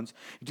 home runs.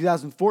 In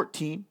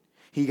 2014,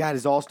 he got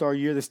his all-star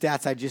year, the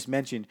stats I just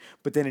mentioned.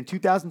 But then in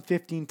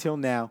 2015 till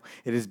now,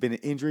 it has been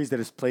injuries that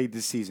has played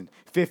this season.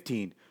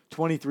 15,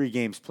 23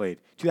 games played.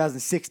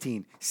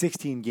 2016,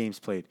 16 games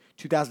played.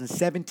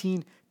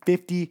 2017,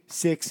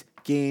 56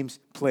 games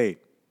played.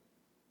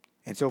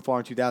 And so far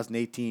in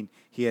 2018,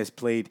 he has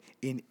played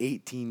in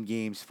 18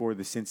 games for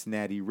the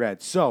Cincinnati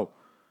Reds. So,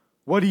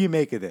 what do you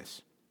make of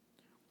this?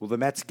 Will the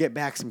Mets get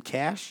back some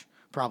cash?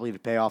 Probably to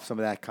pay off some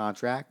of that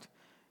contract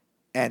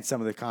and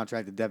some of the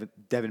contract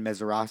that Devin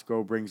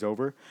Mesoraco brings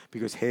over,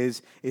 because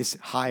his is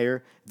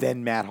higher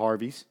than Matt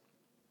Harvey's.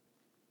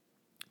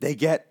 They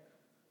get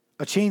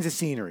a change of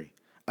scenery,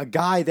 a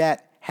guy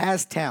that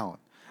has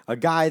talent, a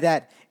guy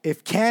that,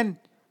 if can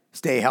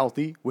stay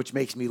healthy, which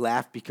makes me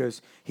laugh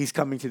because he's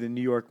coming to the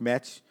New York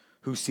Mets,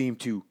 who seem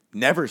to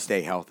never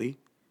stay healthy,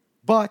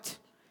 but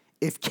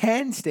if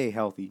can stay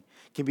healthy,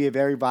 can be a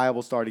very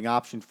viable starting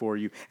option for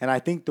you. And I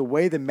think the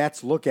way the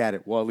Mets look at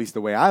it, well, at least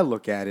the way I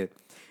look at it,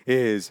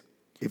 is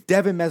if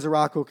Devin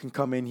Mesoraco can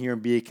come in here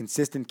and be a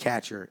consistent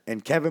catcher,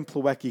 and Kevin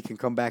Plawecki can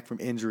come back from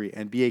injury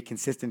and be a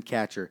consistent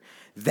catcher,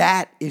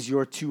 that is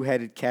your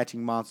two-headed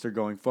catching monster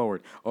going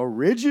forward.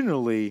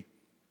 Originally,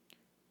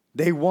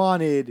 they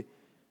wanted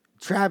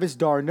Travis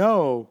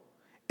d'Arnaud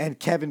and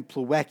Kevin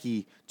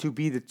Plawecki to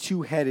be the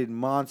two-headed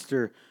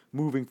monster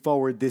moving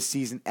forward this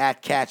season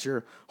at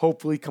catcher.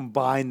 Hopefully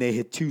combined, they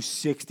hit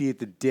 .260 at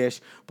the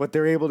dish, but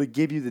they're able to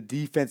give you the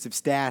defensive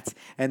stats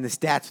and the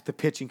stats with the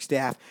pitching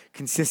staff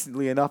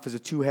consistently enough as a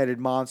two-headed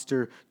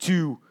monster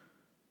to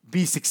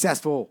be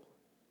successful,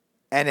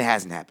 and it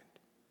hasn't happened.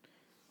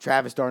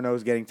 Travis d'Arnaud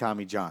is getting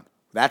Tommy John.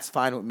 That's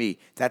fine with me.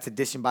 That's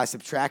addition by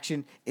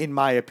subtraction, in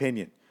my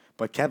opinion.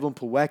 But Kevin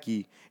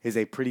Plawecki is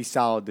a pretty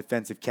solid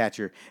defensive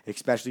catcher,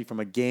 especially from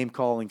a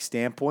game-calling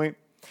standpoint,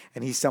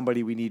 and he's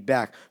somebody we need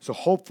back. So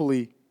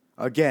hopefully,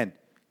 again,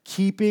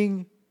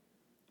 keeping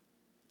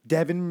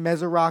Devin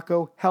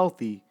Mesoraco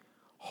healthy,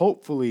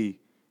 hopefully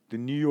the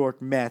New York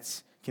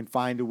Mets can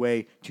find a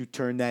way to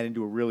turn that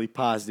into a really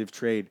positive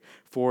trade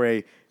for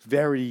a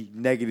very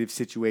negative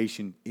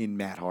situation in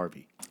Matt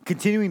Harvey.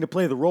 Continuing to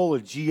play the role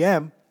of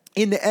GM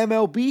in the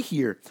MLB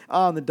here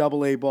on the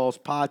Double A Balls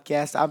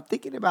podcast, I'm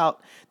thinking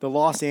about the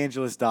Los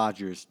Angeles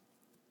Dodgers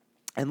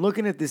and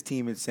looking at this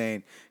team and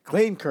saying,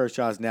 Clayton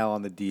Kershaw is now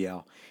on the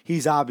DL.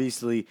 He's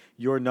obviously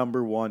your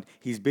number one.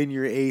 He's been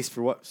your ace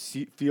for what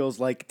feels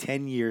like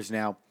 10 years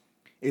now,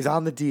 is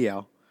on the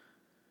DL.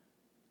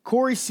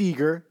 Corey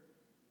Seager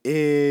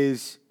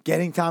is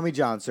getting Tommy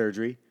John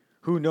surgery.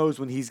 Who knows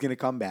when he's going to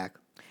come back.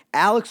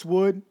 Alex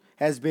Wood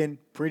has been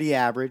pretty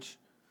average.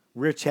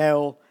 Rich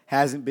Hill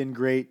hasn't been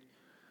great.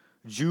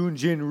 Jun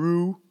Jin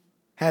Ryu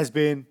has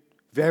been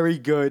very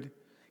good.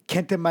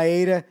 Kenta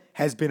Maeda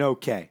has been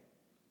okay.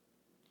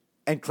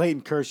 And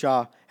Clayton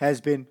Kershaw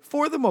has been,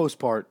 for the most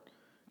part,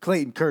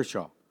 Clayton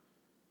Kershaw.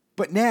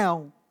 But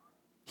now,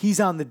 he's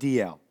on the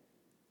DL.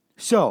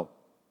 So,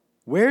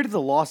 where do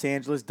the Los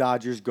Angeles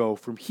Dodgers go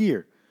from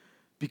here?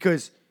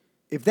 Because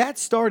if that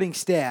starting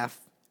staff,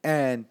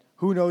 and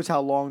who knows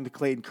how long the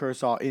Clayton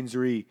Kershaw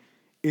injury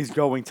is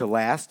going to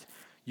last,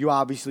 you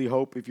obviously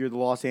hope, if you're the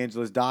Los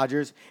Angeles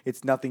Dodgers,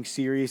 it's nothing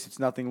serious, it's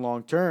nothing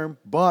long-term.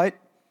 But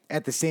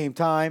at the same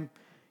time,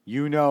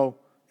 you know,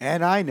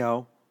 and I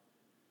know,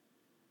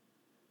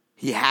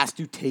 he has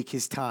to take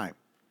his time.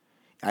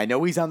 I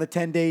know he's on the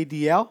 10-day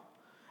DL.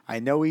 I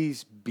know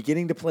he's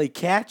beginning to play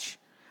catch.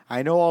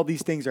 I know all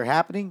these things are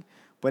happening.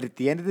 But at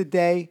the end of the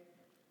day,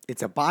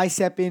 it's a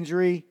bicep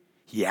injury.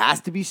 He has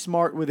to be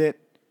smart with it.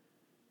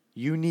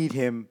 You need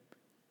him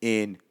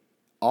in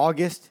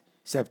August,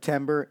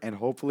 September, and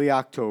hopefully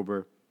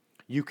October.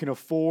 You can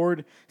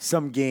afford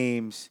some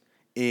games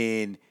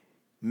in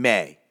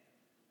May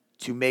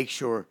to make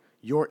sure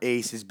your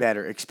ace is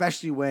better,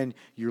 especially when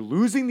you're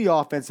losing the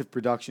offensive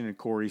production in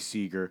Corey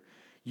Seager.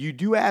 You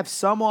do have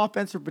some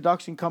offensive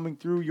production coming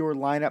through your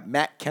lineup.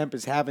 Matt Kemp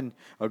is having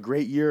a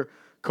great year.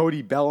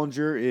 Cody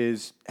Bellinger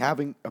is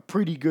having a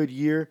pretty good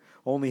year,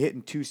 only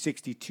hitting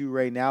 .262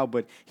 right now,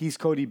 but he's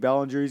Cody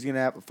Bellinger. He's going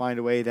to have to find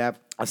a way to have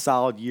a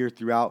solid year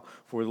throughout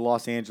for the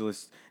Los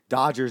Angeles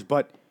Dodgers.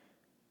 But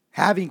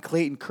having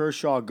Clayton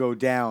Kershaw go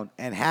down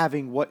and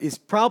having what is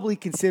probably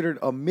considered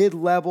a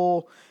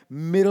mid-level,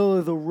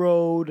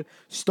 middle-of-the-road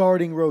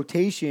starting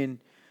rotation,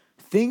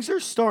 things are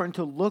starting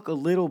to look a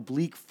little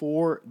bleak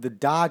for the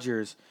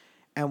Dodgers.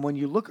 And when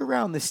you look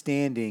around the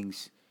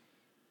standings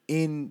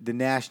in the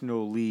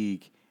National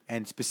League,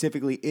 and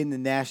specifically in the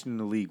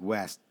National League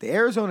West, the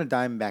Arizona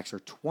Diamondbacks are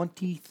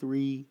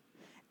 23-11.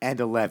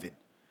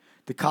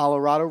 The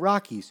Colorado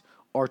Rockies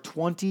are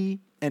 20-15.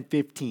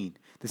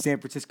 The San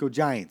Francisco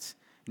Giants,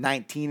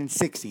 19 and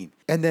 16.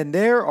 And then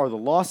there are the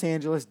Los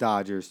Angeles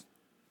Dodgers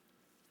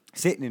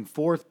sitting in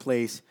fourth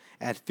place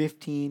at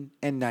 15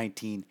 and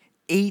 19,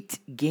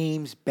 8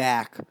 games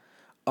back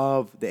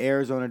of the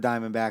Arizona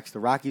Diamondbacks. The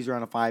Rockies are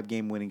on a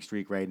 5-game winning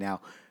streak right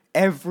now.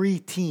 Every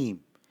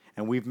team,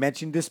 and we've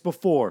mentioned this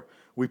before,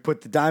 we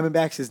put the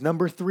Diamondbacks as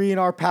number 3 in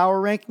our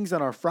power rankings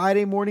on our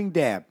Friday morning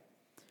dab.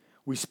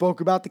 We spoke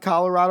about the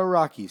Colorado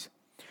Rockies.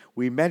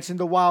 We mentioned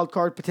the wild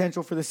card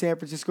potential for the San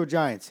Francisco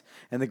Giants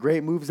and the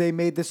great moves they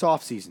made this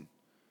offseason.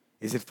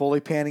 Is it fully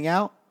panning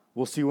out?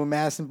 We'll see when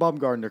Madison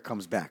Bumgarner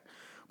comes back.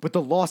 But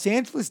the Los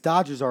Angeles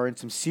Dodgers are in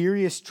some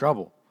serious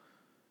trouble.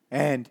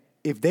 And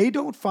if they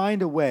don't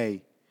find a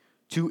way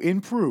to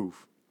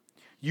improve,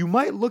 you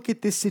might look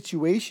at this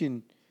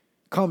situation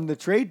come the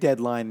trade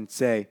deadline and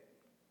say,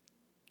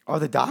 are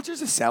the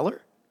Dodgers a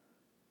seller?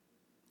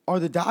 Are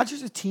the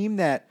Dodgers a team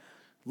that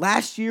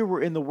last year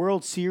were in the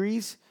World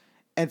Series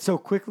and so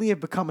quickly have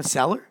become a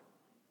seller?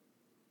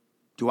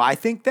 Do I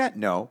think that?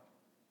 No.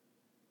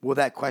 Will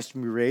that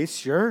question be raised?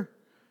 Sure.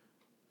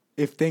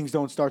 If things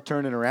don't start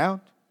turning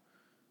around.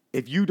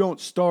 If you don't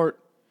start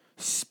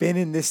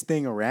spinning this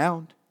thing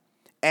around.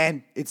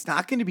 And it's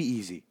not going to be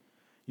easy.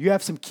 You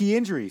have some key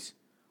injuries.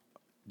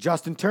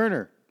 Justin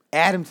Turner,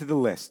 add him to the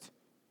list.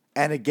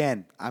 And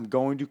again, I'm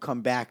going to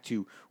come back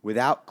to,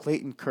 without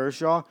Clayton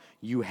Kershaw,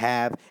 you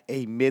have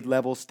a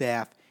mid-level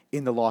staff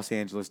in the Los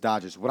Angeles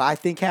Dodgers. What I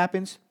think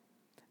happens,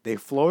 they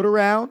float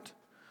around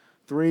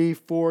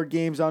 3-4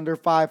 games under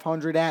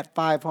 500, at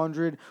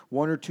 500,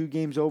 1 or 2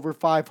 games over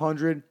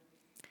 500,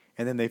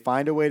 and then they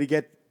find a way to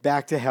get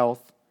back to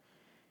health.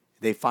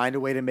 They find a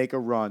way to make a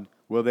run.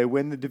 Will they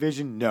win the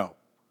division? No.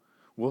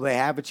 Will they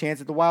have a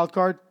chance at the wild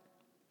card?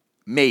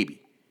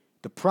 Maybe.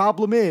 The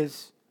problem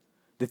is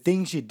the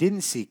things you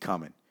didn't see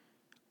coming.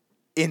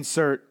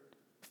 Insert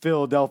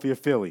Philadelphia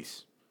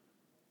Phillies.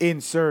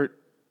 Insert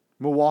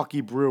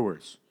Milwaukee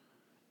Brewers.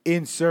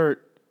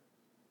 Insert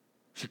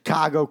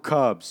Chicago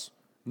Cubs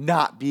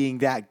not being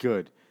that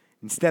good.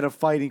 Instead of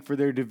fighting for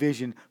their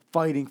division,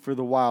 fighting for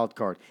the wild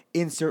card.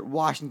 Insert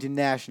Washington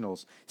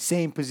Nationals.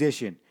 Same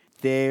position.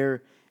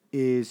 There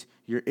is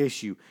your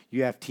issue.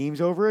 You have teams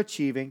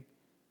overachieving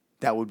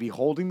that would be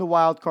holding the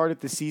wild card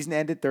if the season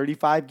ended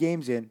 35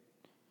 games in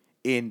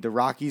the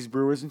Rockies,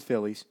 Brewers, and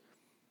Phillies.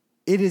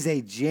 It is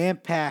a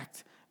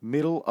jam-packed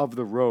middle of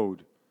the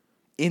road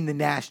in the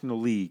National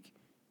League.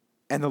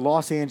 And the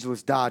Los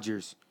Angeles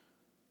Dodgers,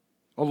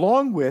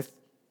 along with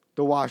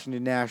the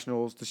Washington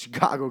Nationals, the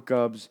Chicago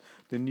Cubs,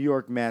 the New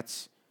York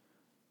Mets,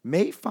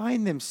 may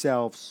find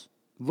themselves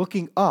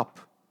looking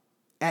up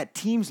at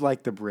teams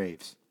like the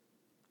Braves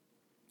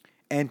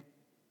and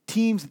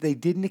teams that they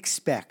didn't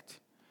expect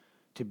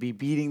to be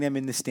beating them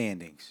in the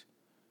standings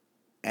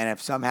and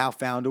have somehow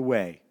found a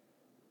way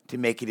to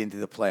make it into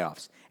the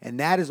playoffs. And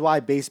that is why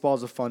baseball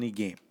is a funny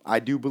game. I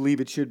do believe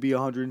it should be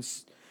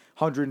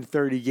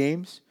 130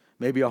 games,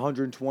 maybe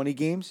 120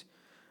 games.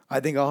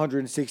 I think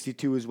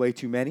 162 is way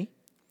too many.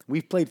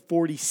 We've played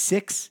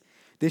 46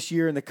 this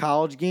year in the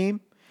college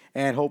game,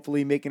 and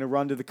hopefully making a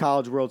run to the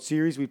College World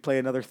Series. We play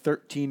another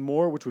 13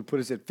 more, which would put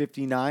us at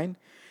 59.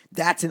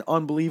 That's an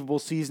unbelievable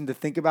season to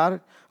think about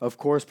it. Of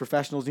course,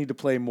 professionals need to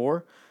play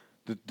more.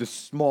 The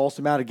smallest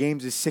amount of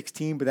games is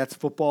 16, but that's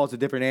football. It's a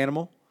different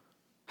animal.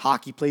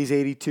 Hockey plays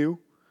 82.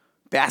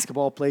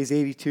 Basketball plays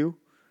 82.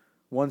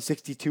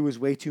 162 is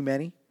way too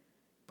many.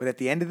 But at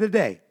the end of the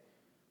day,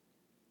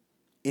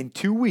 in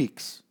 2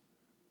 weeks,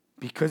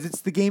 because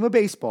it's the game of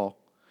baseball,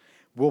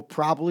 we'll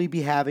probably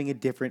be having a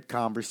different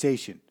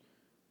conversation.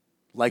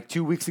 Like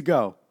 2 weeks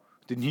ago,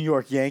 the New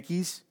York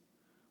Yankees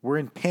were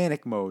in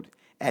panic mode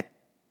at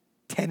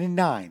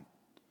 10-9.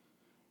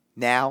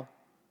 Now,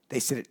 they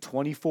sit at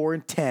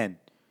 24-10,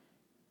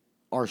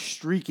 are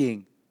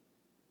streaking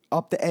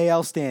up the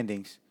AL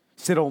standings,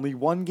 sit only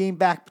 1 game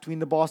back between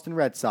the Boston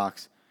Red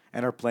Sox,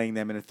 and are playing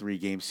them in a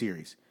 3-game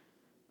series.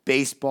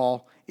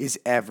 Baseball is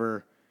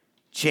ever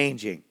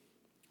changing.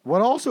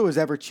 What also is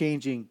ever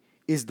changing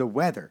is the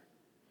weather.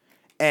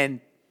 And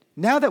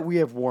now that we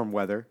have warm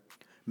weather,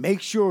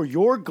 make sure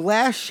your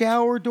glass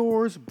shower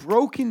doors,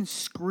 broken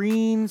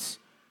screens,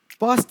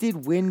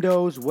 busted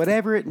windows,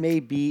 whatever it may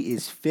be,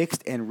 is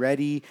fixed and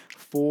ready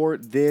for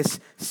this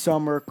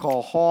summer.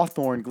 Call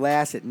Hawthorne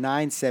Glass at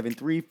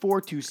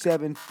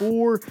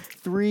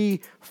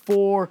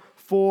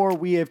 973-427-4344.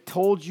 We have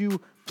told you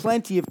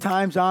plenty of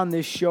times on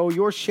this show,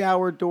 your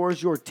shower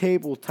doors, your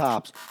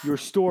tabletops, your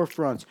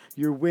storefronts,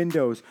 your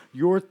windows,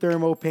 your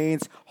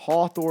thermopanes,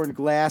 Hawthorne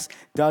Glass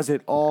does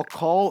it all.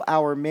 Call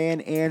our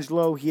man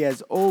Angelo. He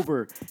has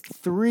over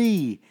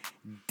 3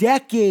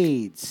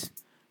 decades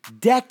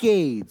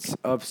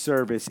of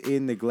service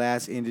in the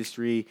glass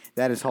industry.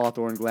 That is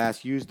Hawthorne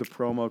Glass. Use the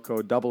promo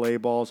code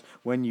AABalls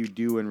when you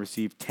do and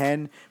receive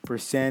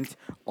 10%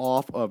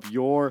 off of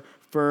your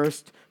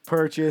first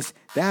purchase.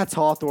 That's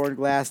Hawthorne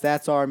Glass.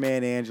 That's our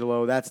man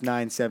Angelo. That's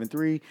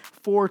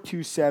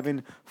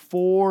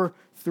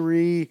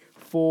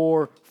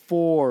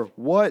 973-427-4344.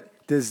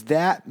 What does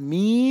that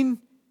mean?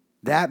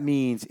 That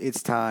means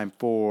it's time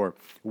for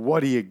What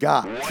Do You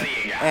Got?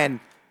 And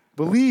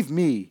believe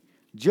me,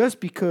 just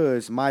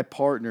because my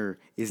partner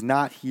is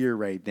not here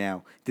right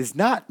now does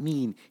not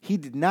mean he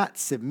did not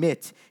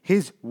submit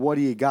his What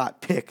Do You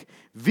Got pick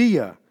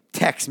via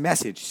text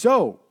message.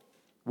 So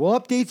we'll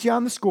update you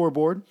on the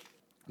scoreboard.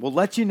 We'll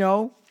let you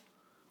know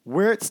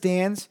where it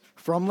stands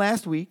from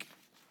last week.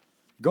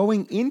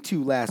 Going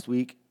into last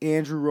week,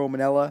 Andrew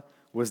Romanella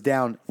was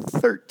down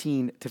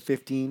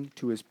 13-15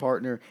 to his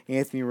partner,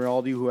 Anthony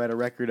Rinaldi, who had a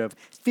record of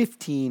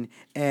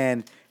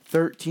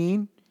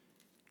 15-13.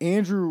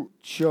 Andrew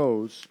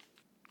chose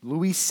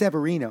Luis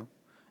Severino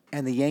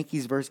and the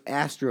Yankees versus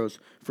Astros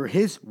for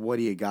his What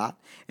Do You Got?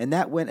 And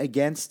that went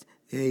against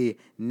a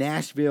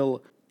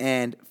Nashville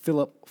and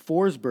Philip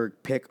Forsberg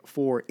pick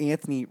for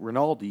Anthony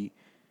Rinaldi.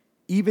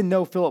 Even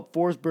though Philip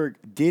Forsberg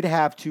did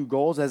have 2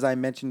 goals, as I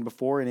mentioned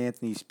before in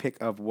Anthony's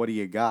pick of What Do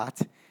You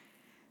Got?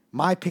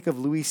 My pick of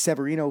Luis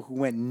Severino, who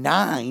went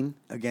 9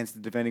 against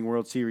the defending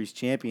World Series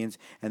champions,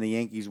 and the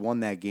Yankees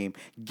won that game,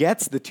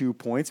 gets the 2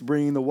 points,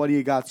 bringing the What Do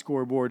You Got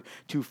scoreboard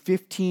to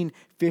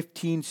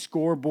 15-15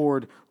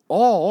 scoreboard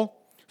all.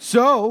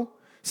 So,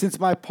 since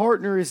my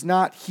partner is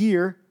not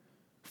here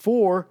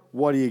for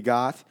What Do You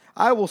Got,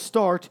 I will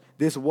start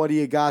this What Do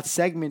You Got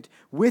segment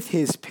with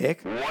his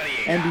pick.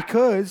 And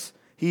because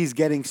he's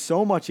getting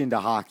so much into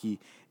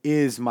hockey,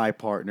 is my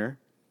partner,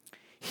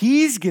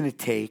 he's going to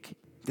take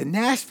the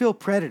Nashville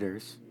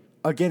Predators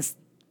against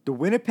the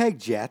Winnipeg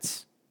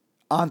Jets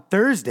on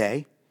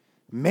Thursday,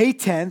 May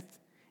 10th,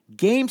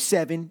 Game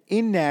 7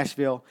 in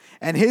Nashville.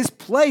 And his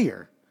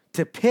player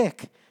to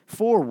pick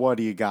for What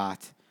Do You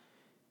Got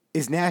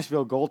is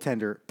Nashville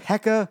goaltender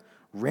Pekka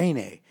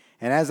Rinne.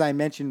 And as I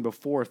mentioned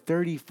before,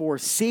 34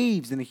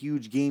 saves in a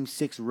huge Game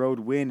 6 road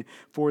win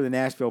for the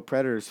Nashville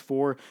Predators,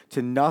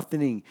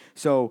 4-0.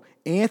 So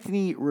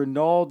Anthony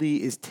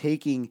Rinaldi is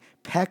taking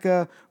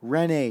Pekka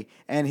Rinne,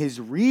 and his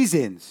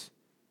reasons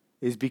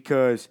is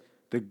because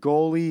the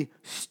goalie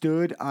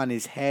stood on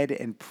his head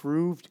and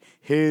proved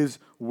his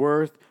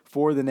worth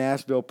for the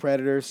Nashville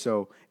Predators.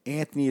 So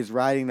Anthony is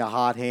riding the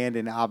hot hand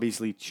and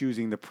obviously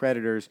choosing the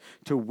Predators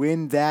to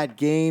win that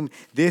game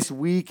this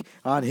week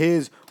on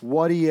his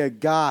What Do You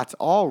Got?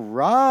 All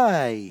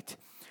right.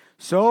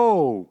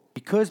 So,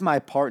 because my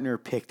partner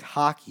picked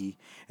hockey,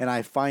 and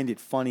I find it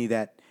funny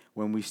that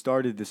when we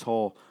started this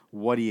whole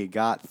What Do You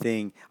Got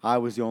thing, I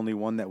was the only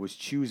one that was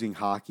choosing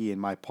hockey, and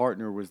my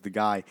partner was the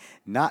guy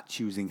not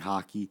choosing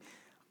hockey,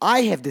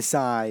 I have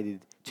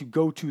decided to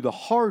go to the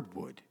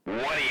hardwood.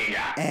 What do you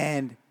got?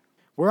 And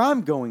where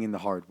I'm going in the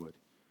hardwood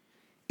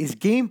is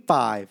Game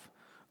 5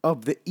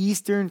 of the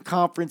Eastern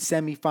Conference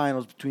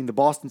semifinals between the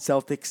Boston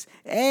Celtics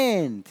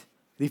and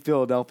the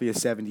Philadelphia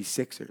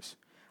 76ers.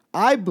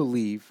 I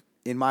believe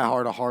in my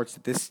heart of hearts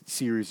that this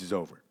series is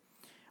over.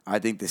 I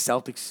think the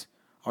Celtics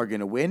are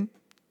going to win.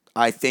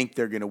 I think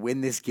they're going to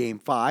win this Game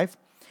 5.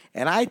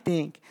 And I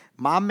think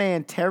my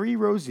man Terry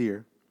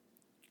Rozier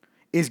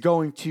is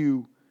going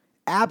to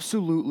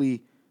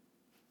absolutely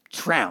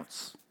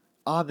trounce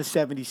on the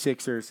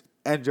 76ers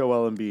and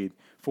Joel Embiid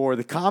for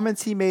the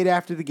comments he made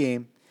after the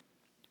game,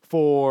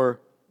 for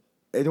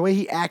the way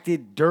he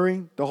acted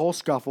during the whole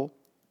scuffle.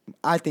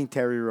 I think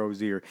Terry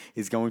Rozier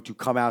is going to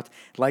come out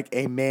like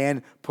a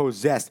man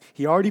possessed.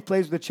 He already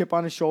plays with a chip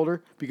on his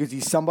shoulder because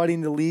he's somebody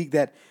in the league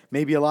that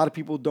maybe a lot of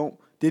people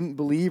didn't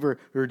believe or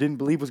didn't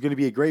believe was going to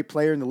be a great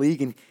player in the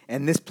league.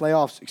 And this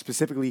playoffs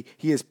specifically,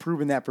 he has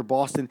proven that for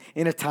Boston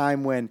in a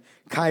time when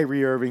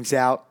Kyrie Irving's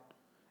out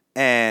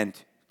and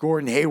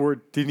Gordon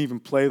Hayward didn't even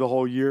play the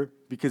whole year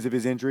because of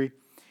his injury.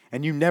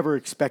 And you never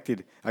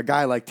expected a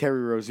guy like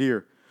Terry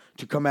Rozier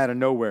to come out of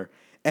nowhere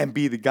and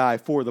be the guy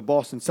for the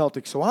Boston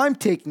Celtics. So I'm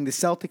taking the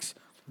Celtics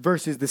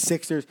versus the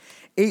Sixers,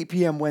 8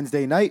 p.m.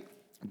 Wednesday night.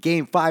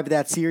 Game 5 of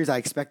that series, I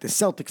expect the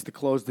Celtics to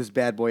close this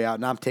bad boy out.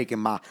 And I'm taking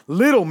my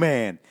little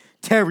man,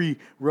 Terry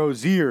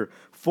Rozier,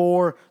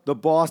 for the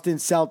Boston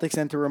Celtics.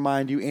 And to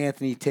remind you,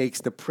 Anthony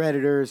takes the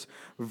Predators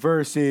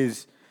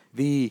versus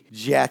the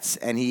Jets.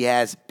 And he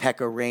has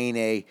Pekka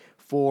Rinne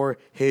for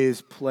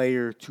his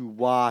player to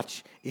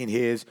watch in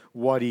his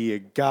What Do You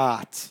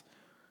Got?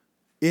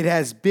 It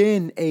has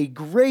been a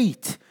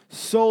great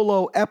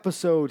solo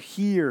episode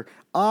here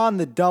on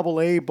the Double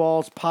A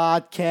Balls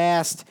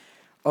podcast.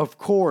 Of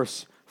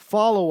course,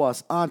 follow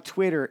us on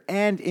Twitter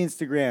and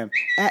Instagram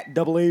at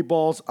Double A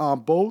Balls on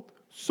both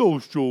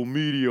social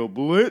media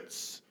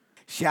blitz.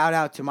 Shout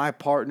out to my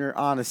partner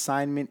on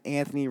assignment,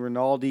 Anthony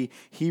Rinaldi.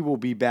 He will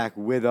be back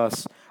with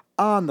us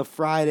on the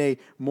Friday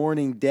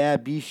morning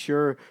dab. Be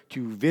sure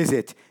to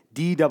visit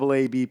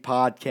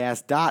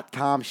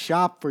DAABpodcast.com.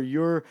 Shop for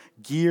your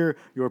gear,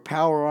 your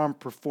Power Arm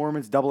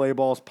Performance AA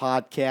Balls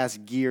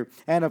podcast gear.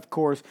 And of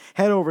course,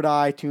 head over to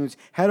iTunes,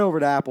 head over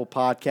to Apple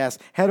Podcasts,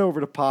 head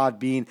over to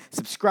Podbean,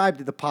 subscribe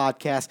to the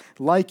podcast,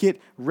 like it,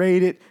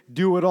 rate it,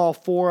 do it all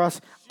for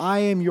us. I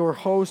am your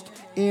host,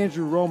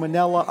 Andrew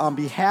Romanella. On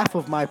behalf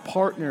of my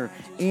partner,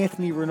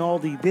 Anthony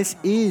Rinaldi, this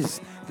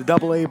is the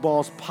AA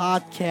Balls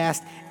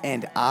podcast,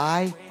 and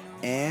I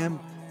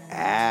am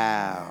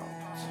out.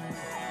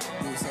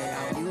 You say,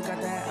 oh, you got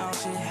that out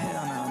shit,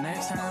 hell no,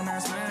 next time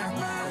that's mine.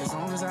 As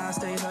long as I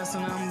stay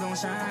hustling, I'm gon'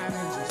 shine and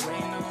just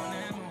waiting on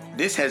that.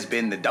 This has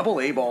been the Double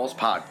A Balls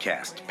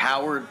podcast,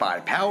 powered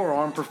by Power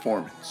Arm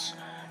Performance,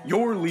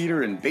 your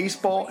leader in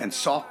baseball and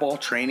softball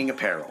training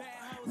apparel.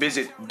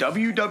 Visit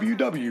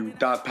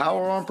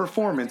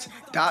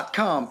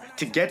www.powerarmperformance.com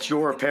to get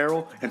your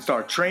apparel and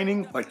start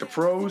training like the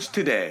pros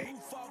today.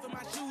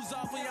 My shoes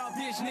off for y'all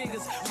bitch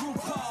niggas.